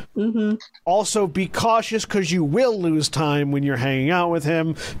around. Mm-hmm. Also, be cautious, because you will lose time when you're hanging out with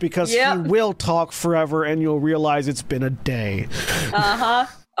him, because he will talk forever and you'll realize it's been a day. Uh-huh.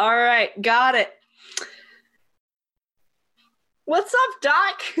 All right. Got it. What's up,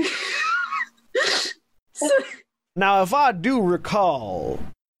 Doc? Now, if I do recall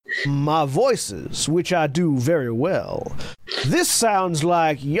my voices, which I do very well, this sounds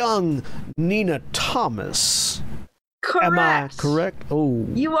like young Nina Thomas. Correct. Am I correct? Oh.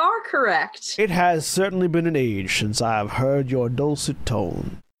 You are correct. It has certainly been an age since I have heard your dulcet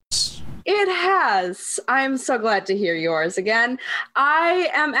tones. It has. I'm so glad to hear yours again. I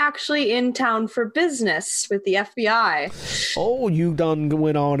am actually in town for business with the FBI. Oh, you done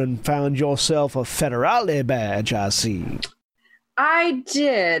went on and found yourself a Federale badge, I see. I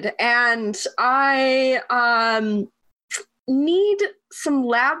did, and I need some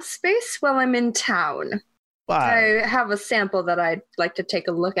lab space while I'm in town. Why? I have a sample that I'd like to take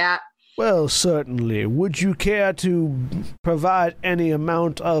a look at. Well, certainly. Would you care to provide any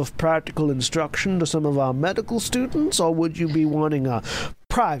amount of practical instruction to some of our medical students, or would you be wanting a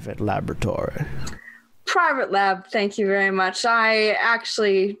private laboratory? Private lab, thank you very much. I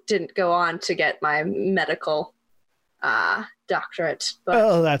actually didn't go on to get my medical doctorate. But...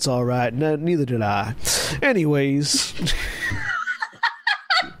 Well, that's all right. No, neither did I. Anyways...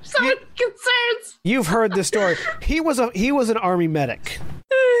 So many concerns. You've heard this story. He was an army medic.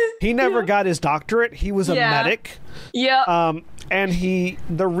 He never got his doctorate. He was a medic. Yeah. And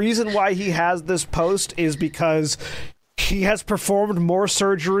the reason why he has this post is because he has performed more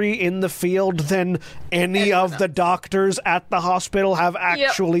surgery in the field than any of the doctors at the hospital have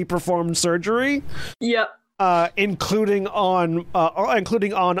actually performed surgery. Yep. Including on an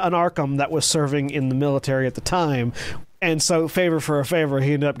Arkham that was serving in the military at the time. And so, favor for a favor,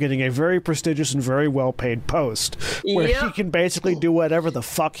 he ended up getting a very prestigious and very well-paid post where he can basically do whatever the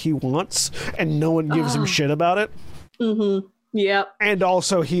fuck he wants, and no one gives him shit about it. Mm-hmm. Yep. And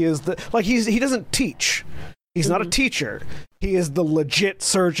also, he is he doesn't teach. He's not a teacher. He is the legit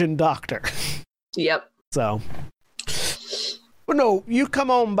surgeon doctor. Yep. So, well, no, you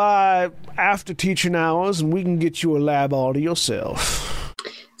come on by after teaching hours, and we can get you a lab all to yourself.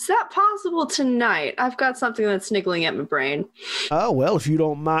 Is that possible tonight? I've got something that's niggling at my brain. Oh well, if you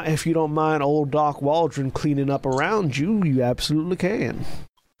don't mind old Doc Waldron cleaning up around you, you absolutely can.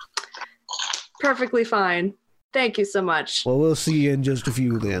 Perfectly fine. Thank you so much. Well, we'll see you in just a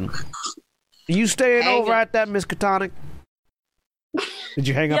few then. Are you staying over at that Miskatonic? Did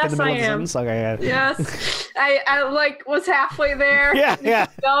you hang up in the middle of the sentence? Okay, yeah. Yes. I like was halfway there. Yeah.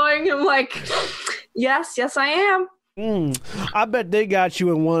 Going. I'm like, yes, I am. I bet they got you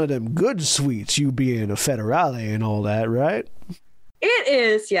in one of them good suites, you being a Federale and all that, right? It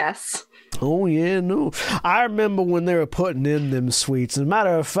is, yes. Oh, yeah, no. I remember when they were putting in them suites. As a matter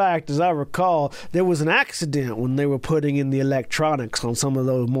of fact, as I recall, there was an accident when they were putting in the electronics on some of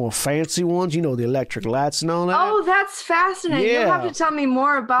those more fancy ones, you know, the electric lights and all that. Oh, that's fascinating. Yeah. You'll have to tell me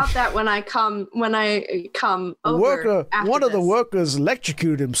more about that when I come over. One of the workers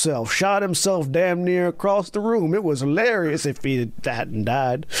electrocuted himself, shot himself damn near across the room. It was hilarious if he hadn't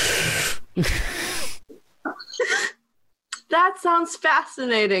died. That sounds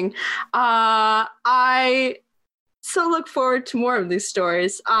fascinating. I so look forward to more of these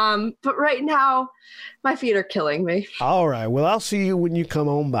stories. But right now, my feet are killing me. All right. Well, I'll see you when you come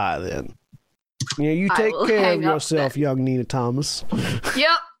on by then. Yeah, you take care of yourself, young Nina Thomas.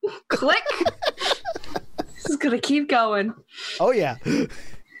 Yep. Click. This is going to keep going. Oh, yeah.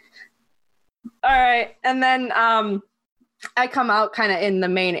 All right. And then I come out kind of in the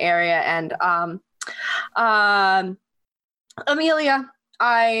main area and Amelia,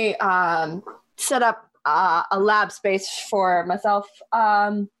 I set up a lab space for myself.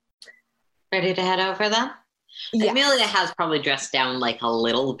 Ready to head over then? Yes. Amelia has probably dressed down like a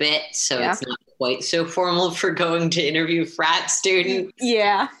little bit, so it's not quite so formal for going to interview frat students.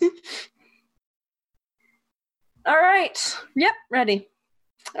 Yeah. All right. Yep, ready.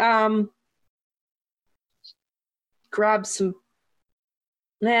 Grab some.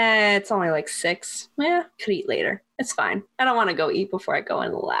 It's only like 6. Yeah, could eat later. It's fine. I don't want to go eat before I go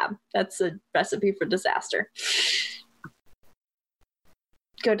in the lab. That's a recipe for disaster.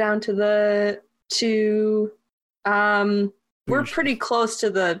 Go down to we're pretty close to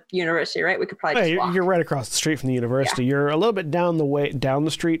the university, right? We could probably just walk. You're right across the street from the university. Yeah. You're a little bit down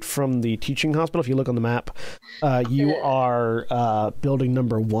the street from the teaching hospital. If you look on the map, you are building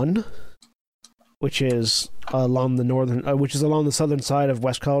number 1. Which is along the southern side of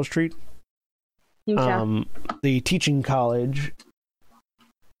West College Street. Okay. The teaching college,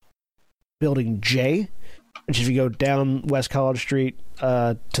 building J, which if you go down West College Street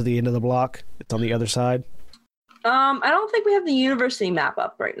to the end of the block, it's on the other side. I don't think we have the university map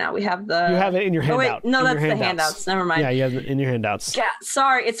up right now. We have the. You have it in your handout. Oh, wait, no, that's the handouts. Never mind. Yeah, you have it in your handouts. Yeah,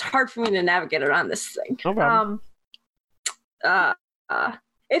 sorry, it's hard for me to navigate around this thing. No problem.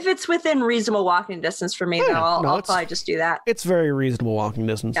 if it's within reasonable walking distance for me, then I'll probably just do that. It's very reasonable walking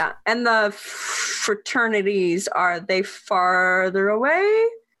distance. Yeah. And the fraternities, are they farther away?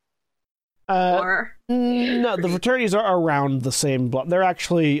 No, the fraternities are around the same block. They're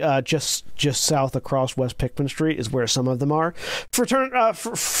actually just south across West Pickman Street is where some of them are.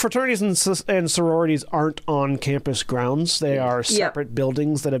 Fraternities and sororities aren't on campus grounds. They are separate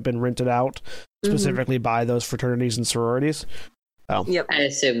buildings that have been rented out specifically by those fraternities and sororities. Oh. Yep. I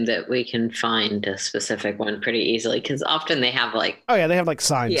assume that we can find a specific one pretty easily because often they have like... Oh, yeah, they have like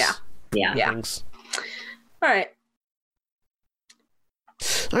signs. Yeah. Things.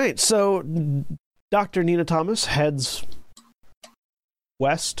 All right, so Dr. Nina Thomas heads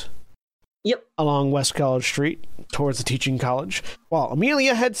west along West College Street towards the teaching college, while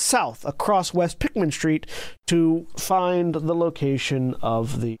Amelia heads south across West Pickman Street to find the location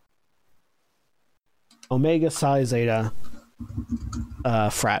of the Omega Psi Zeta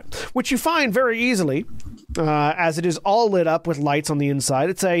frat, which you find very easily, as it is all lit up with lights on the inside.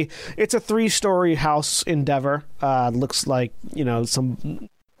 It's a 3-story house endeavor. Looks like, some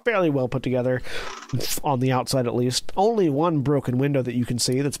fairly well put together on the outside, at least. Only one broken window that you can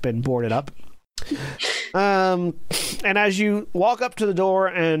see that's been boarded up. And as you walk up to the door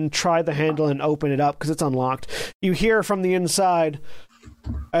and try the handle and open it up because it's unlocked, you hear from the inside,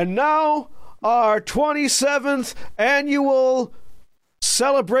 "And now our 27th annual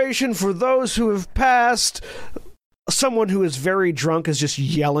celebration for those who have passed." Someone who is very drunk is just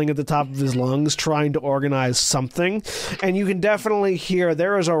yelling at the top of his lungs, trying to organize something. And you can definitely hear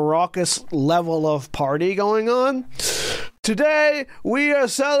there is a raucous level of party going on. "Today, we are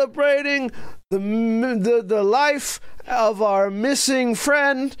celebrating the life of our missing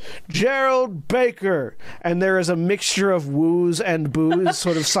friend, Gerald Baker." And there is a mixture of woos and boos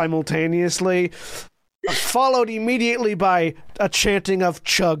sort of simultaneously, followed immediately by a chanting of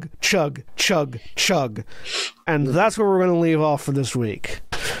chug, chug, chug, chug. And that's where we're going to leave off for this week.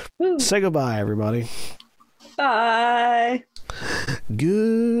 Say goodbye, everybody. Bye.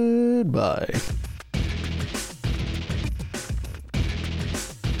 Goodbye.